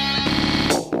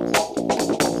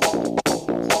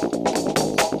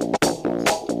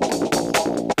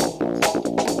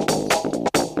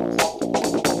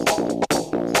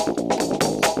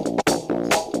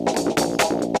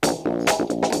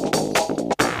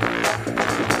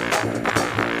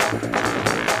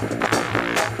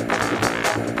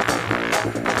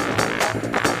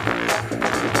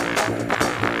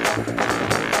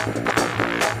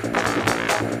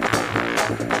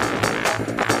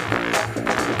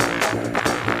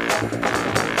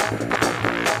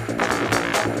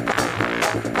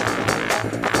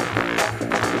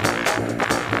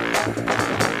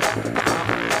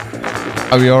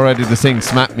 Are we all ready to sing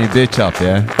Smack Me Bitch Up,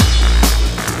 yeah?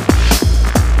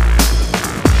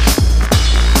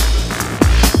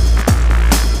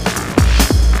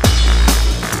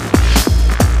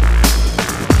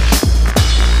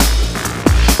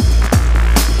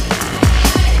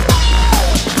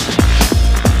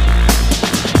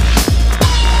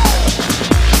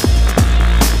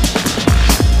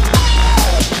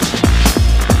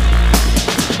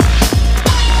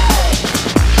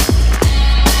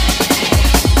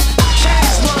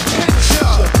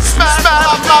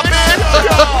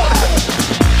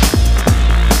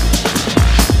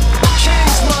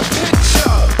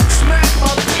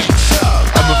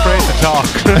 I'm afraid to talk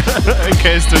in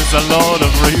case there's a load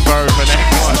of reverb and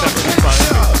echo and everything behind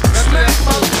me.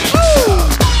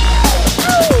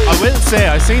 I will say,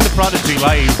 I seen the Prodigy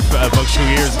live about 2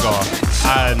 years ago,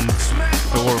 and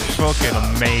they were fucking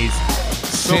amazing.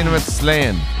 Seen it with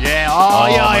Slain. Yeah, Oh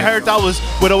I my heard that was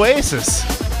with Oasis.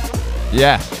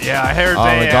 Yeah. Yeah, I heard Oh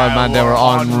they my god, man, they were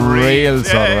unreal,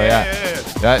 sort of, yeah. Yeah.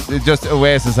 Yeah, just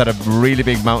Oasis had a really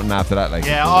big mountain after that. Like,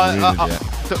 Yeah, it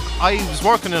was I was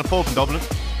working in a pub in Dublin.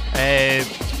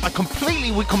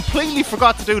 We completely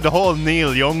forgot to do the whole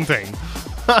Neil Young thing.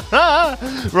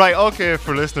 Right, okay,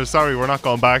 for listeners, sorry, we're not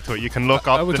going back to it. You can look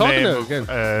up Are we the talking name. now again?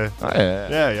 Oh,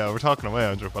 yeah. Yeah, we're talking away,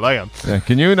 Andrew. Well, I am. Yeah,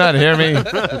 can you not hear me?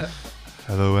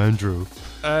 Hello, Andrew.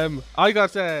 I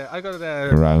got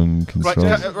Ground Right,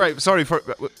 control. right. Sorry for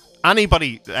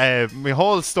anybody. My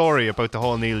whole story about the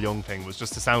whole Neil Young thing was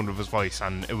just the sound of his voice,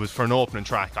 and it was for an opening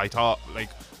track. I thought, like,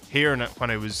 hearing it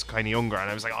when I was kind of younger, and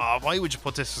I was like, oh, why would you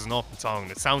put this as an opening song?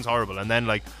 It sounds horrible. And then,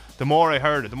 like, the more I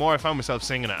heard it, the more I found myself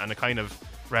singing it, and it kind of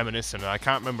reminiscent. And I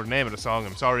can't remember the name of the song.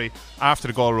 I'm sorry. After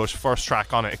the Gold Rush, first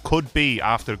track on it. It could be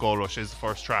After the Gold Rush is the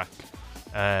first track.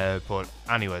 But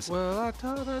anyways, Well, I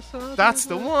thought I saw that's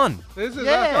the one. Is it?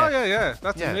 Yeah. Oh, yeah.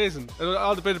 That's Yeah. amazing. And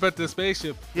all the bit about the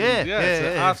spaceship. Yeah, Yeah,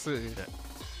 it's yeah. absolutely.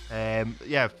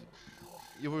 Yeah.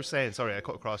 You were saying, sorry, I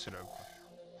cut across you there.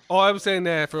 Oh, I was saying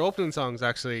for opening songs,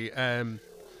 actually, we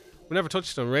never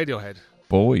touched on Radiohead.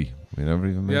 Boy. We never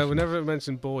even mentioned Yeah, we never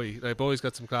mentioned Bowie. Like, Bowie's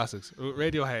got some classics.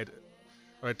 Radiohead.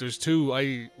 Right, there's two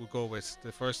I would go with.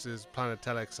 The first is Planet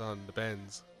Telex on the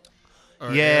Bends.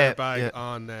 Or Yeah, Airbag yeah.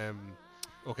 on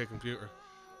OK Computer.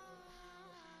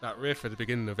 That riff at the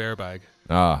beginning of Airbag.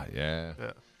 Ah, yeah.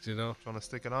 Yeah. Do you know? Do you want to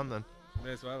stick it on then?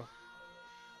 May as well.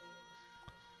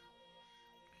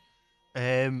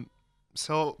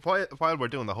 So while we're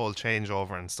doing the whole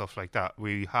changeover and stuff like that,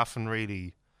 we haven't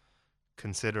really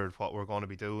considered what we're going to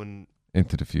be doing.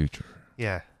 Into the future.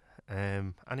 Yeah.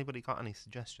 Anybody got any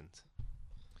suggestions?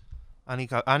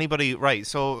 Anybody? Right.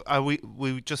 So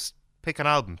we just pick an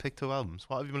album, pick 2 albums.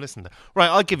 What have you been listening to? Right.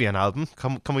 I'll give you an album.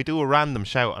 Can we do a random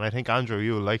shout? And I think Andrew,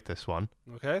 you will like this one.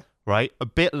 Okay. Right. A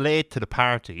bit late to the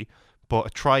party, but A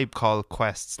Tribe Called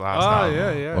Quest's last album.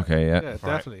 Yeah. Okay, yeah. Yeah,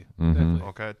 definitely. Mhm. Definitely.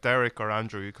 Okay. Derek or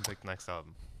Andrew, you can pick the next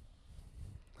album.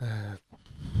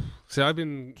 See, I've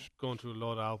been going through a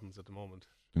lot of albums at the moment.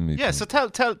 Me Yeah. too. So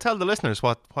tell the listeners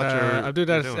what you're. I do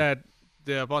that. you're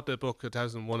doing. I bought the book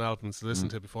 1001 albums to listen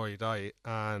to before you die,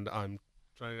 and I'm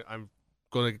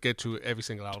going to get through every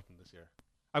single album this year.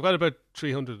 I've got about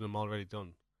 300 of them already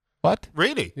done. What?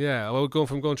 Really? Yeah, well,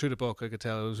 from going through the book, I could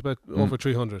tell it was about over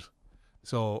 300.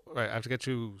 So right, I have to get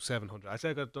through 700. I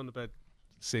think I've done about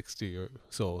 60 or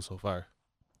so far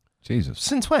Jesus.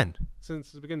 Since when?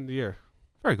 since the beginning of the year.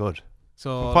 Very good.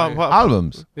 So What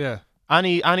Albums? yeah.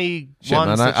 Any Shit, ones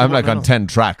man, that you I'm like wanna on know? 10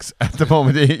 tracks at the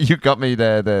moment. You got me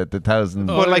the 1,000.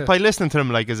 Oh, But like yeah. by listening to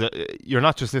them, like is it you're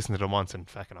not just listening to them once and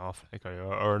fucking off, like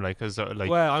or like is there, like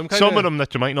Well, I'm some of them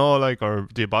that you might know, like, or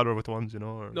do you bother with the ones you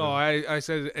know? Or, No, I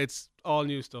said it's all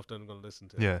new stuff that I'm going to listen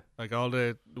to. yeah. Like all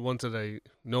the ones that I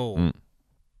know. Mm.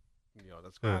 You know,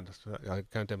 that's grand. I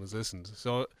count them as listened.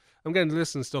 So I'm getting to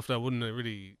listen to stuff that I wouldn't have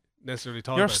really necessarily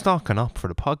thought You're about. stocking up for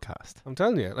the podcast. I'm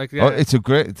telling you, like Oh, it's a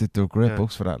great. They're great Yeah.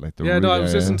 books for that. Like, they're yeah, no, I really-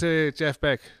 was listening to Jeff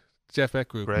Beck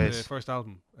Group, Great. the first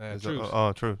album, Is it- Truth,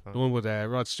 oh, true. the one with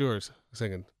Rod Stewart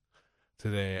singing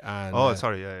today, and Oh,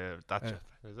 sorry, yeah, that's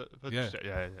yeah. is it? But Yeah.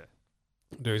 yeah.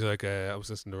 there's like I was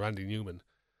listening to Randy Newman,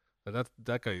 and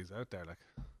that guy's out there, like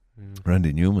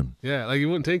Randy Newman. yeah, like you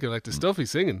wouldn't think of like the stuff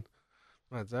he's singing,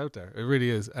 man, it's out there, it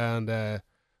really is, and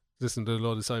listening to a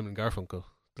load of Simon Garfunkel,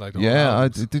 like the whole Yeah,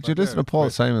 albums, did you like, listen yeah, to Paul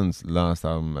great. Simon's last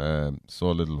album,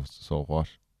 So Little, So What?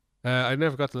 I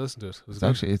never got to listen to it. It was It's good.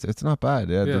 actually it's not bad.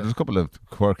 Yeah, Yeah. there's a couple of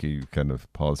quirky kind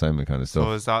of Paul Simon kind of So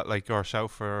stuff. is that like your shout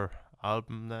for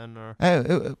album then, or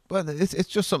Well, it's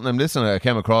just something I'm listening to. I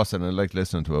came across it and I like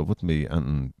listening to it. Wouldn't be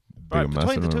anything big right, and between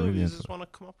massive the or two of really you, into just it. want to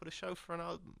come up with a shout for an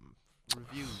album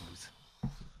reviews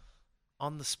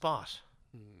on the spot.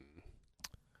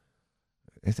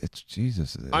 It's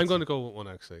Jesus. I'm going to go with one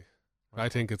actually. I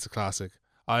think it's a classic.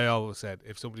 I always said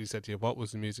if somebody said to you, "What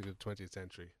was the music of the 20th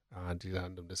century?" and you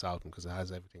hand them this album because it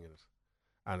has everything in it,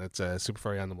 and it's Super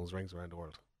Furry Animals Rings Around the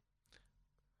World.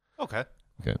 Okay.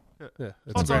 Yeah, it's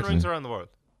What's great. on Rings Around the World?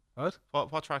 What?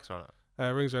 What tracks are on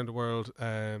it? Rings Around the World.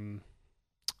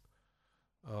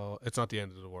 It's not the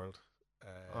end of the world.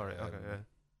 All right. Okay. Yeah.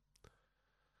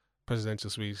 Presidential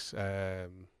Suite.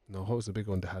 No, what was the big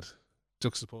one they had?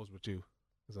 Juxtaposed with You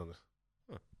is on it.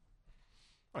 Huh.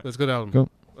 Right. That's a good album. Cool.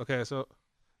 Okay, so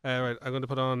right, I'm going to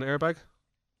put on Airbag.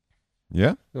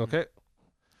 Yeah. Okay.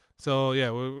 So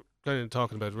yeah, we're kind of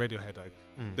talking about Radiohead. Like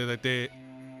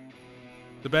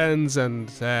the Bends and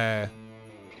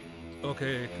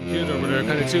OK Computer, but they're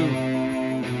kind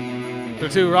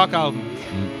of two rock albums,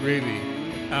 really,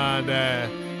 and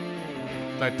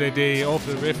like they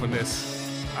open the riff on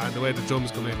this, and the way the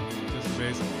drums come in, just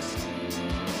amazing.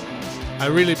 It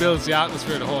really builds the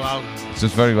atmosphere of the whole album. It's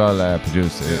just very well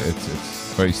produced. Yeah.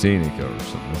 It's very scenic or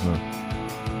something, isn't it?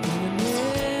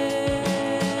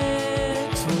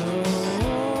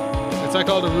 It's like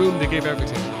all the room they gave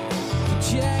everything.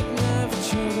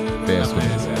 Bass with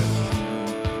it.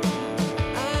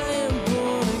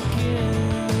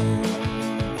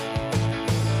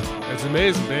 It's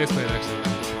amazing bass playing actually.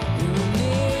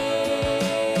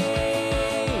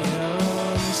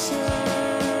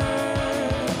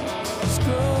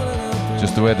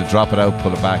 Just the way to drop it out,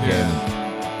 pull it back Yeah.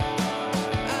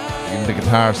 in. Even the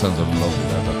guitar sounds lovely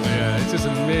there. But Yeah, it's just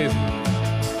amazing.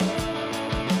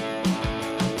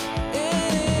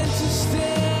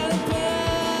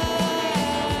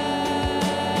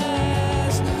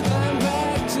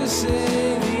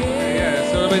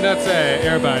 Yeah, so I mean that's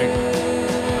Airbag. I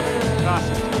mean,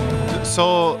 classic.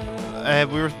 So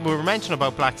we were mentioning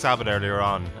about Black Sabbath earlier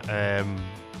on.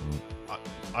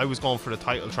 I was going for the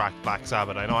title track Black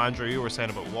Sabbath. I know Andrew, you were saying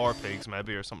about War Pigs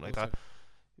maybe or something like that.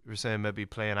 You were saying maybe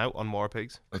playing out on War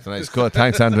Pigs. that's a nice cut.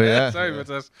 Thanks, Andrew. Yeah. Sorry about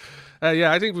that.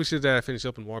 Yeah, I think we should finish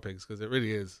up on War Pigs because it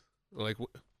really is like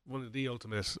one of the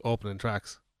ultimate opening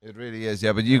tracks. It really is,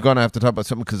 yeah. But you're gonna have to talk about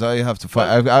something because I have to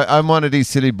fight. I'm one of these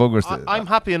silly buggers. I'm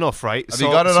happy enough, right? Have you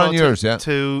got it on yours? Yeah.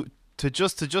 To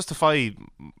justify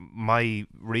my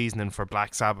reasoning for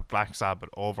Black Sabbath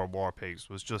over War Pigs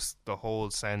was just the whole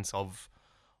sense of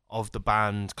the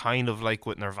band, kind of like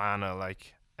with Nirvana,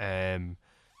 like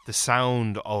the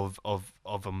sound of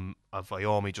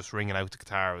Iommi just ringing out the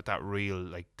guitar with that real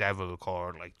like devil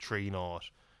chord, like 3/0,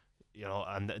 you know,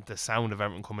 and the sound of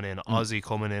everything coming in, Ozzy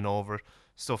coming in over it,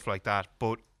 stuff like that.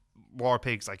 But War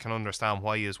Pigs, I can understand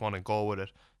why you just want to go with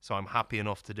it, so I'm happy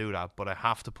enough to do that. But I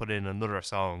have to put in another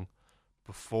song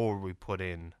before we put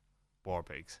in War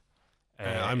Pigs.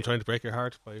 I'm Trying to Break Your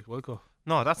Heart by Wilco.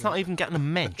 No, that's not even getting a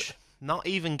mention. Not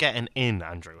even getting in,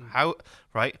 Andrew. How?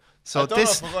 Right. So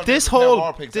this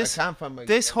whole podcast,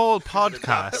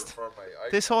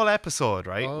 this whole episode,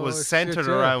 right, was centered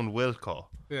around Wilco.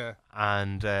 Yeah.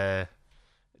 And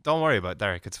don't worry about it,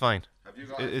 Derek. It's fine. Have you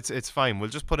got It's fine. We'll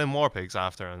just put in War Pigs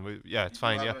after, and it's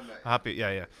fine. Yeah, happy.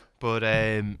 Yeah. But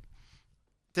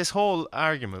this whole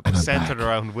argument was centered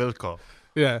around Wilco.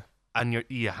 Yeah. And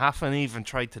you haven't even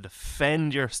tried to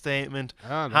defend your statement.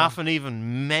 Oh, no. Haven't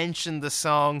even mentioned the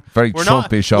song. Very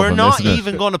Trumpy shoving, We're not isn't it?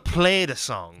 even going to play the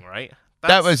song, right?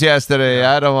 That was yesterday.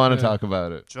 I don't want to talk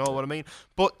about it. Do you know what I mean?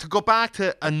 But to go back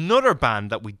to another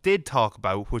band that we did talk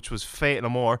about, which was Fate No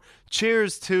More.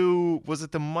 Cheers to, was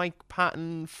it the Mike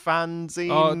Patton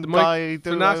fanzine the guy?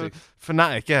 Fanatic.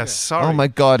 Fanatic, yes. Sorry. Oh my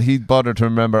God, he bothered to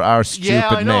remember our stupid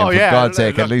I know, name. For yeah. God's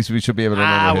sake, Look, at least we should be able to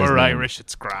remember his we're name. Irish,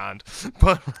 it's grand.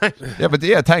 But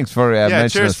Yeah, thanks for mentioning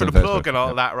cheers us for on the Facebook. plug and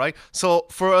all that, right? So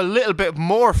for a little bit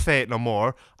more Fate No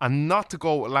More, and not to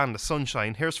go with Land of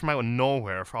Sunshine, here's From Out of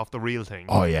Nowhere off The Real Thing.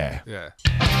 Oh yeah, Yeah.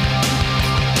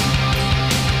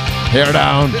 hair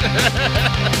down.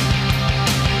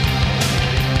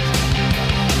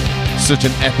 Such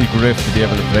an epic riff to be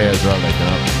able to play as well, like, you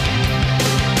know.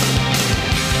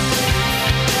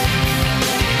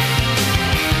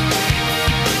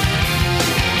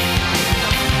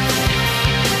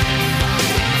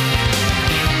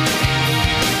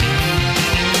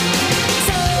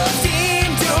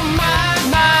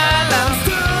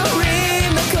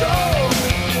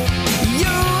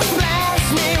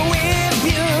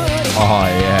 Oh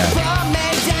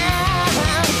yeah.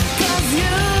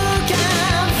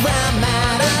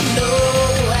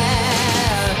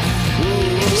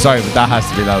 Sorry, but that has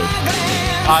to be loud.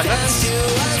 That's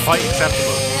quite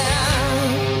acceptable.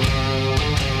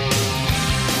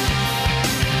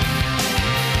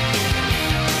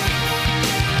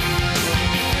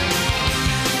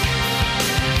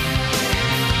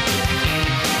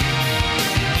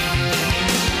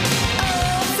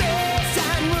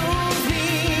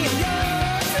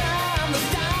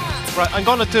 Right, I'm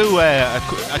going to do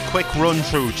a quick run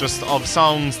through just of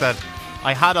songs that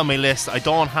I had on my list. I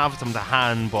don't have them to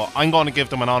hand, but I'm going to give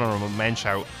them an honourable mention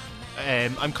out.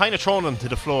 I'm kind of throwing them to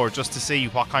the floor just to see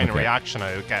what kind of reaction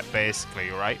I would get, basically,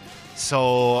 right?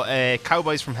 So,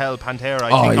 Cowboys from Hell, Pantera, I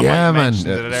think I might have mentioned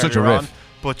it such a earlier on. riff.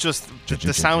 But just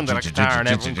the sound of the guitar and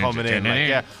everything coming in, like,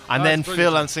 yeah. And then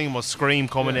Phil Anselmo's scream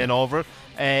coming in over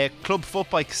it. Club Foot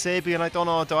by Kasabian, I don't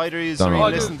know, do either of you Don't know.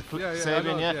 really listen to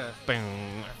Kasabian? Yeah.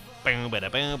 Bing, bing,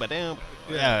 bada, bing, bada.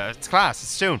 Yeah, it's class,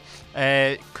 it's tune.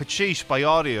 Kuchish by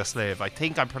Audioslave, I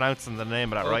think I'm pronouncing the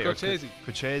name of that right. Kuchesi.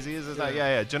 Kuchesi, is that?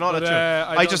 Yeah. Do you know But, that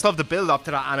tune? I I just love the build up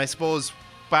to that, and I suppose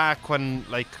back when,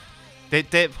 like,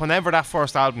 whenever that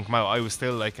first album came out, I was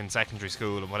still like in secondary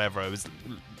school and whatever. I was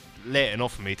late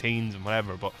enough in my teens and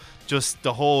whatever, but just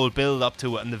the whole build up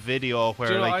to it and the video where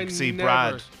Do you know, like I you can see never,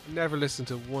 Brad. Never listened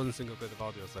to one single bit of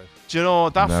audio stuff. Do you know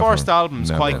that Never, first album's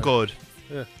never. quite good?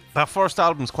 Yeah. That first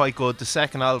album's quite good. The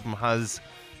second album has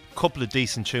a couple of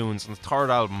decent tunes, and the third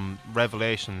album,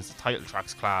 Revelations, the title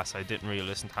track's class. I didn't really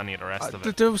listen to any of the rest of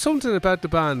it. There was something about the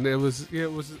band. It was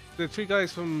the three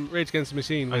guys from Rage Against the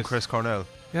Machine. And with- Chris Cornell.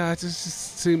 Yeah, it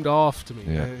just seemed off to me.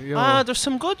 Yeah. You know. There's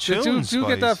some good do tunes. you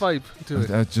get that boys. vibe to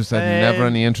it? I just had never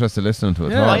any interest in listening to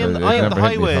it. Yeah. at all. I Am It the never hit me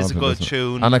Highway at is all a to good listen.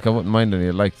 tune. And like I wouldn't mind any.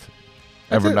 I liked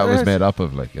everything that was made up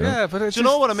of, like, you know. Yeah, but it's Do you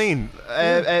know what I mean?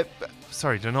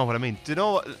 Sorry, do you know what I mean? Do you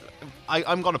know what?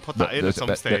 I'm going to put that in at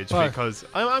some stage Why? because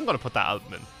I'm going to put that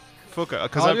album in. Fuck it,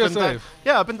 because Audioslave.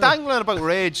 I've been dangling about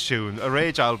Rage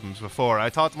albums before. I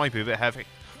thought it might be a bit heavy,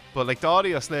 but like the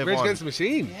Audioslave Rage one, Against the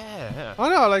Machine. yeah. Oh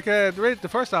no, like the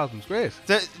first album's great.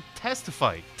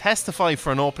 Testify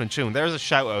for an opening tune. There's a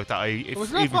shout out that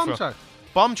Was that Bomb Track?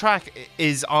 Bomb Track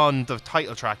is on the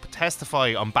title track, but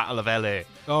Testify on Battle of LA.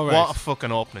 Oh, right. What a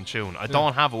fucking opening tune! I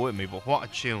don't have it with me, but what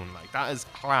a tune! Like that is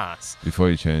class. Before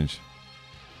you change.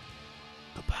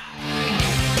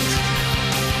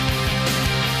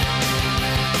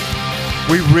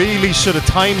 We really should have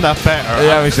timed that better.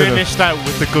 Yeah, and we should've. finished out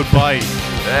with the goodbye.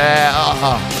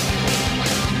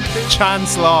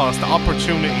 Chance lost.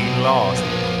 Opportunity lost.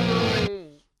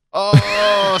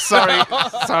 Oh, sorry. I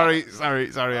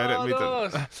didn't mean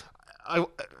to.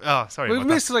 Sorry. We've about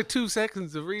that. missed like 2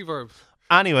 seconds of reverb.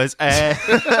 Anyways, other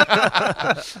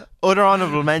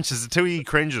honourable mentions. The two you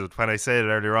cringed when I said it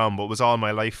earlier on, but was All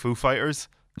My Life Foo Fighters.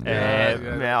 Yeah.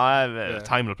 I have a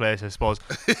time and a place, I suppose.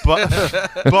 But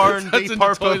Burn That's Deep in the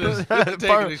Purple. toilet.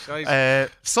 Taking a shite.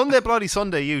 Sunday Bloody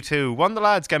Sunday, U2. One of the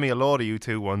lads gave me a load of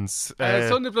U2 once.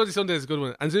 Sunday Bloody Sunday is a good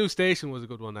one. And Zoo Station was a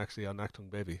good one, actually, on Achtung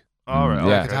Baby. All right,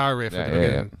 Yeah. okay. Guitar riff at the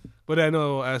beginning. But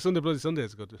no, Sunday Bloody Sunday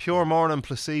is good. Pure Morning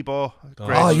Placebo.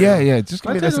 Great Oh, tune. yeah. Just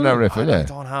give me I this and that don't riff, will I you?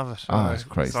 don't have it. Oh,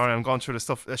 Christ. Sorry, I'm going through the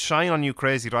stuff. Shine on You,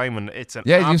 Crazy Diamond. It's an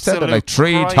Yeah, you've said that like absolute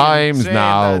 3 crime times saying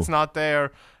now. That's not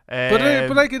there. But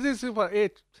like it is, what,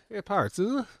 8 parts,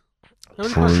 isn't it? How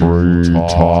many parts? 3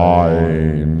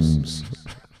 times.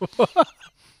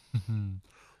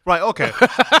 Right, okay.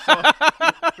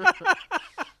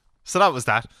 So that was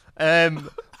that.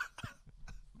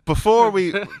 Before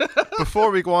we go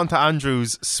on to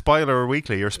Andrew's Spoiler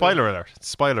Weekly, or Spoiler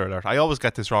Alert. I always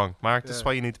get this wrong. Mark, this is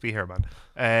why you need to be here, man.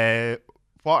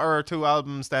 What are our 2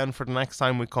 albums then for the next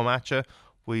time we come at you?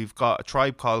 We've got A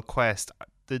Tribe Called Quest.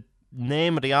 The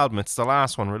name of the album, it's the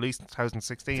last one, released in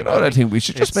 2016. You know what I think? We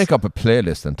should just make up a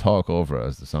playlist and talk over it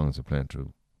as the songs are playing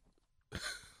through.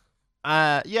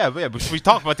 Yeah, but we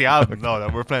talk about the album. No,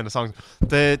 that we're playing the songs.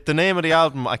 The name of the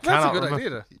album, I That's a cannot good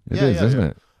remember. idea. It is, isn't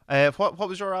it? What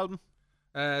was your album?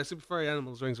 Super Furry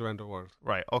Animals Rings Around the World.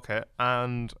 Right, okay.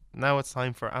 And now it's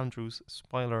time for Andrew's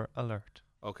Spoiler Alert.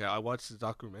 Okay, I watched the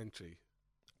documentary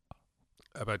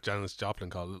about Janis Joplin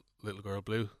called Little Girl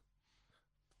Blue.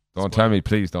 Don't tell me,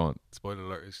 please don't. Spoiler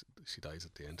alert, she dies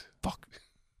at the end. Fuck.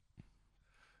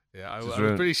 Yeah, I Just was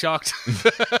ruined. pretty shocked.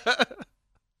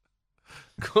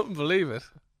 Couldn't believe it.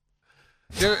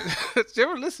 Did you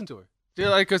ever listen to her? Do you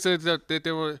like, because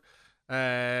they were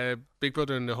Big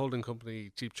Brother and the Holding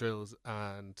Company, Cheap Thrills,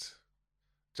 and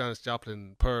Janis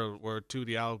Joplin, Pearl were 2 of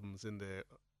the albums in the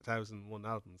 1001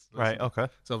 albums. Right, okay.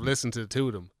 So I've listened to 2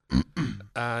 of them.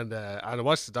 and I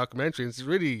watched the documentary. It's a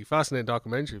really fascinating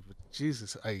documentary, but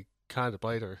Jesus, I can't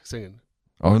abide her singing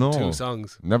Oh, no. 2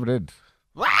 songs. Never did.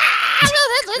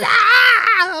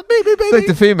 It's like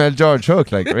the female George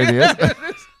Hook, like, really is.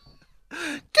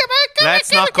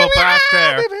 Let's not go back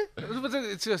there. But then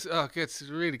it's just, it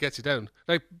really gets you down.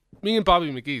 Like, Me and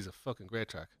Bobby McGee's a fucking great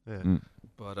track. Yeah.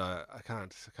 But I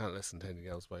can't listen to anything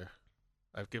else by her.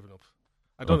 I've given up.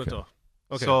 I done it Okay. though.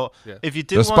 Okay. So yeah. if you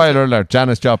do The want spoiler alert,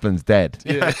 Janis Joplin's dead.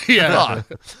 Yeah. yeah.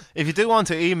 if you do want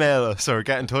to email us or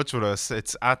get in touch with us,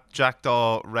 it's at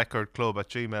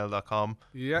jackdawrecordclub@gmail.com.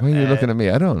 Yeah. Why are you looking at me?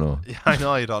 I don't know. Yeah, I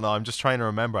know you don't know. I'm just trying to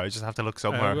remember. I just have to look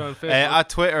somewhere. we're on Facebook. At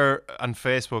Twitter and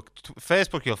Facebook.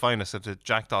 Facebook, you'll find us at the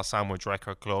Jackdaw Sandwich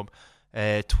Record Club.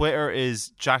 Twitter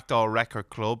is Jackdaw Record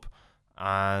Club.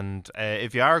 And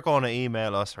if you are going to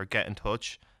email us or get in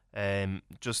touch,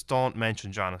 just don't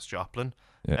mention Janis Joplin.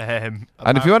 Yeah.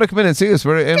 And if you want to come in and see us,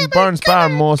 we're in Burns Bar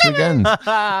most weekends. All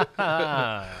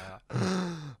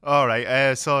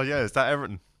right. So yeah, is that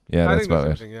everything? Yeah, I that's think about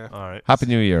that's it. everything, yeah. All right. Happy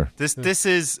New Year. This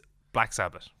is Black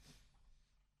Sabbath.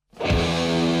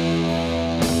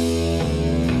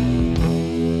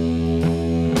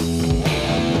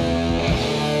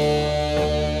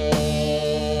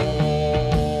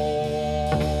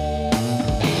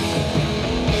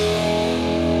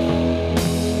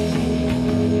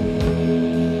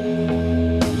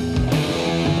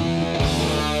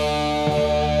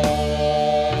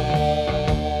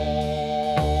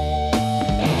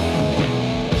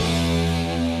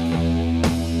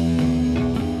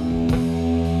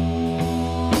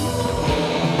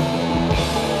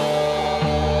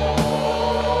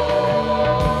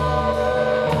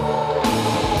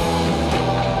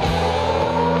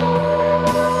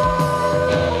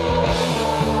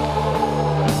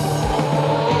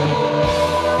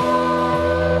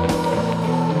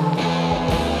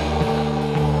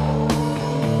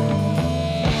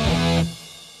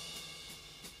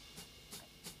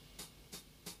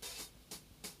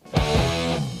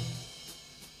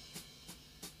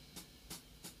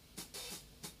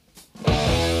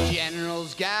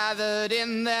 Generals gathered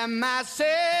in their masses,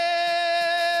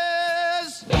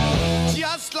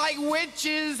 just like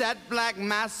witches at black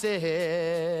masses.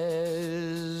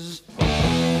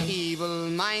 Evil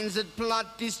minds that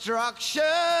plot destruction,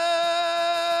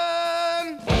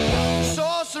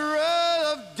 sorcerer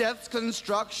of death's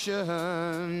construction.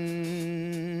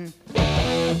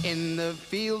 In the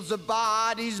fields of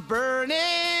bodies burning,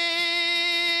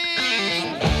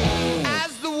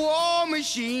 as the war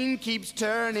machine keeps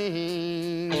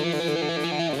turning.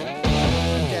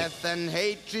 Death and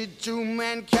hatred to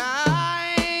mankind,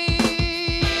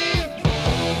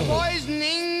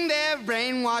 poisoning their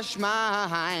brainwashed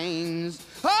minds.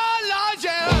 Oh Lord,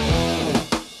 yeah.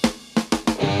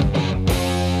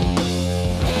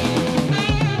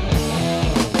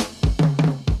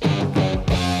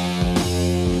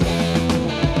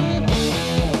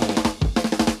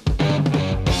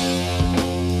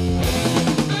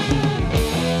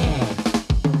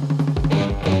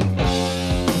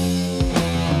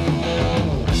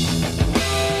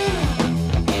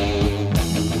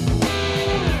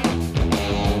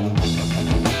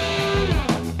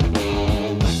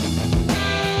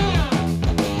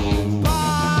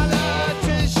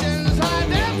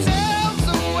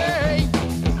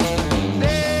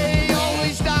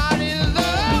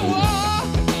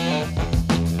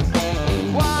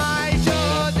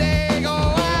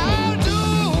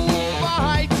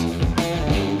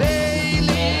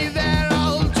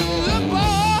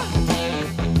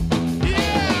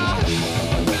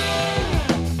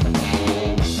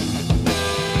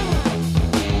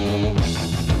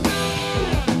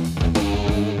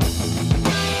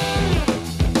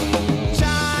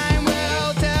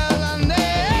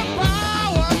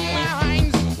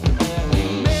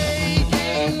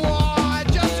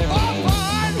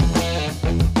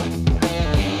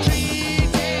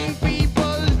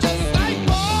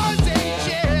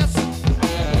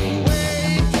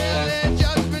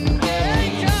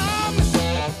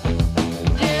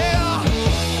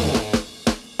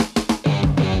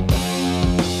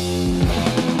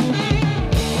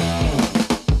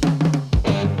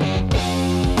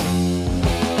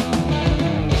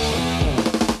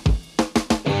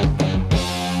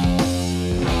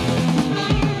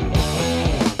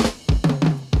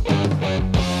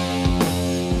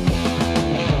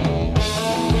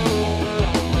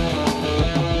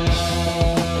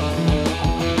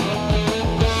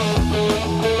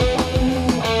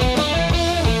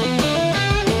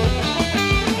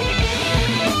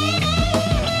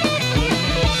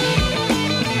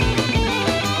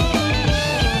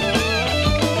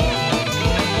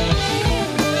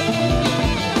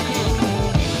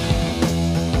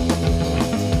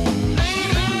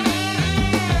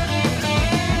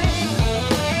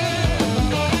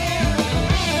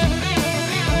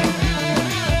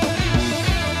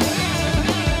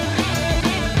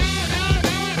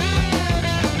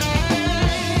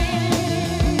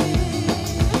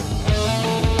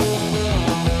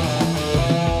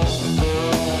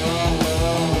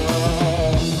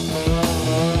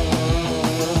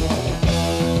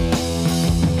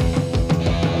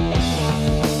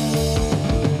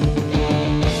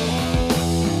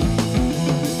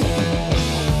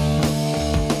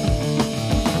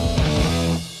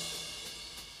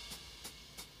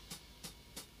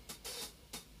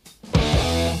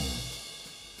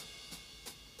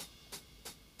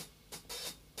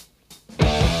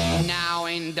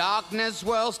 Darkness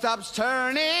world stops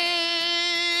turning,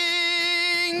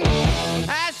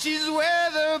 ashes where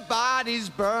the body's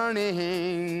burning.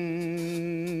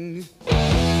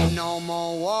 No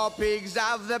more war pigs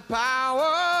have the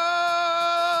power,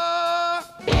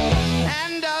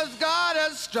 and as God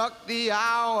has struck the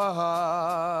hour,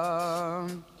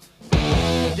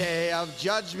 day of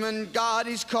judgment God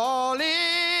is calling.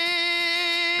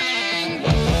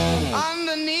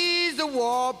 Underneath the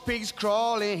war pigs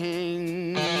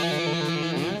crawling,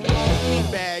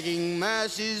 begging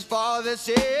mercies for the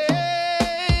sins.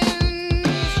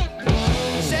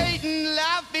 Satan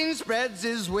laughing spreads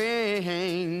his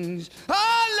wings.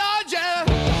 Oh Lord, yeah.